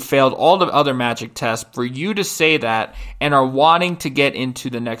though you failed all the other magic tests, for you to say that and are wanting to get into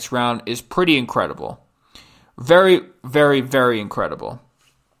the next round is pretty incredible. Very, very, very incredible.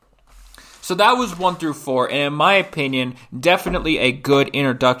 So that was 1 through 4, and in my opinion, definitely a good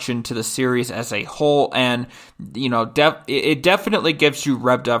introduction to the series as a whole, and, it definitely gets you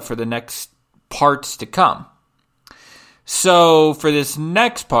revved up for the next parts to come. So for this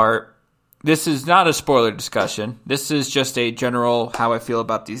next part, this is not a spoiler discussion. This is just a general how I feel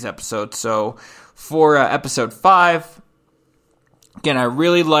about these episodes. So for episode 5, again, I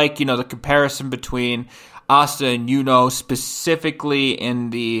really like, the comparison between Asta and Yuno, specifically in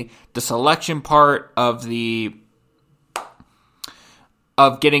the selection part of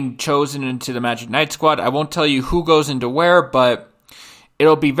getting chosen into the Magic Knight squad. I won't tell you who goes into where, but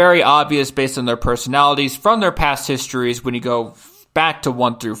it'll be very obvious based on their personalities from their past histories. When you go back to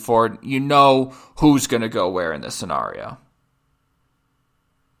 1 through 4, you know who's going to go where in this scenario.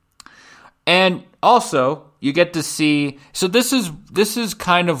 And also, you get to see, so this is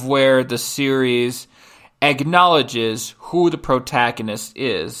kind of where the series acknowledges who the protagonist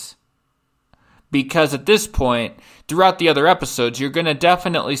is. Because at this point, throughout the other episodes, you're going to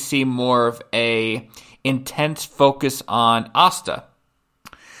definitely see more of a intense focus on Asta.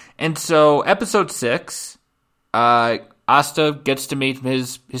 And so, episode 6, Asta gets to meet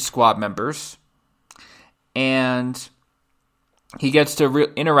his squad members. And he gets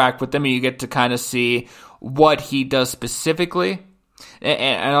to interact with them, and you get to kind of see what he does specifically.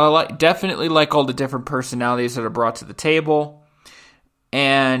 And I definitely like all the different personalities that are brought to the table.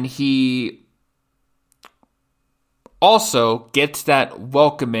 And he also gets that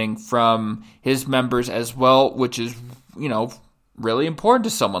welcoming from his members as well, which is, really important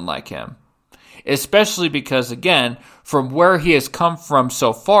to someone like him. Especially because, again, from where he has come from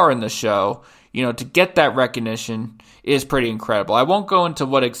so far in the show, to get that recognition is pretty incredible. I won't go into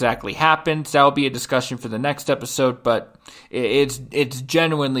what exactly happens. That will be a discussion for the next episode, but it's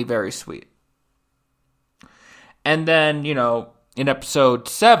genuinely very sweet. And then, in episode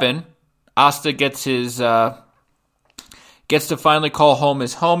 7, Asta gets to finally call home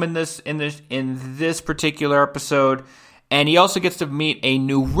his home in this particular episode, and he also gets to meet a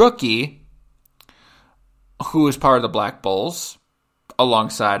new rookie who is part of the Black Bulls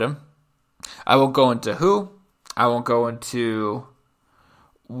alongside him. I won't go into who. I won't go into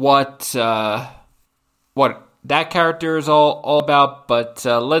what that character is all about, but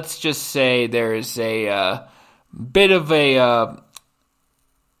let's just say there's a bit of a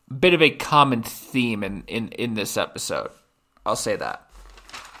common theme in this episode. I'll say that.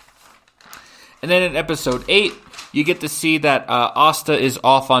 And then in episode 8, you get to see that Asta is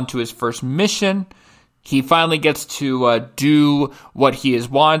off onto his first mission. He finally gets to do what he has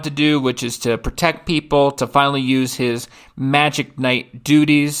wanted to do, which is to protect people, to finally use his Magic Knight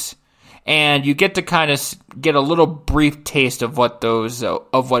duties. And you get to kind of get a little brief taste of what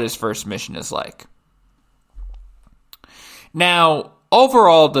his first mission is like. Now,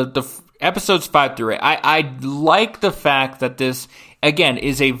 overall, the episodes 5 through 8, I like the fact that this, again,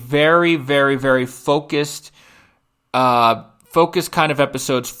 is a very, very, very focused kind of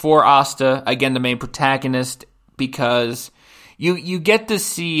episodes for Asta, again, the main protagonist, because you get to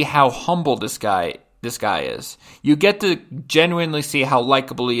see how humble this guy is. You get to genuinely see how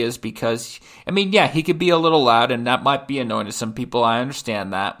likable he is because, he could be a little loud, and that might be annoying to some people. I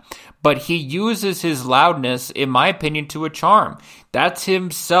understand that. But he uses his loudness, in my opinion, to a charm. That's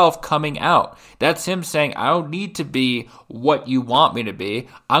himself coming out. That's him saying, I don't need to be what you want me to be.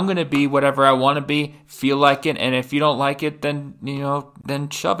 I'm going to be whatever I want to be, feel like it, and if you don't like it, then, then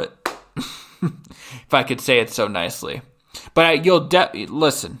shove it. If I could say it so nicely. But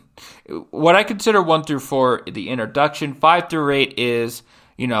listen, what I consider 1 through 4, the introduction. 5 through 8 is,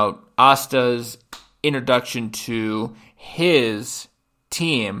 Asta's introduction to his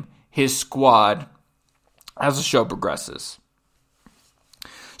team, his squad, as the show progresses.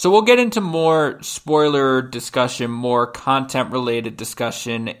 So we'll get into more spoiler discussion, more content-related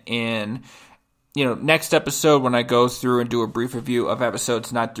discussion in, next episode when I go through and do a brief review of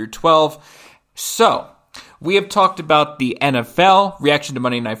episodes 9 through 12. So, we have talked about the NFL, reaction to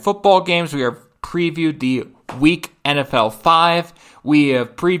Monday Night Football games. We have previewed the Week NFL 5. We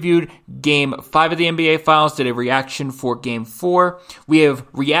have previewed Game 5 of the NBA Finals, did a reaction for Game 4. We have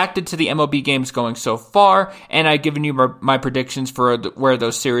reacted to the MLB games going so far, and I've given you my predictions for where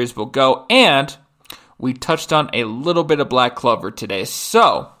those series will go. And we touched on a little bit of Black Clover today.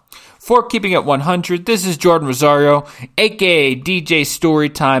 So, for Keeping It 100, this is Jordan Rosario, a.k.a. DJ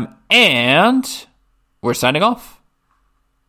Storytime, and we're signing off.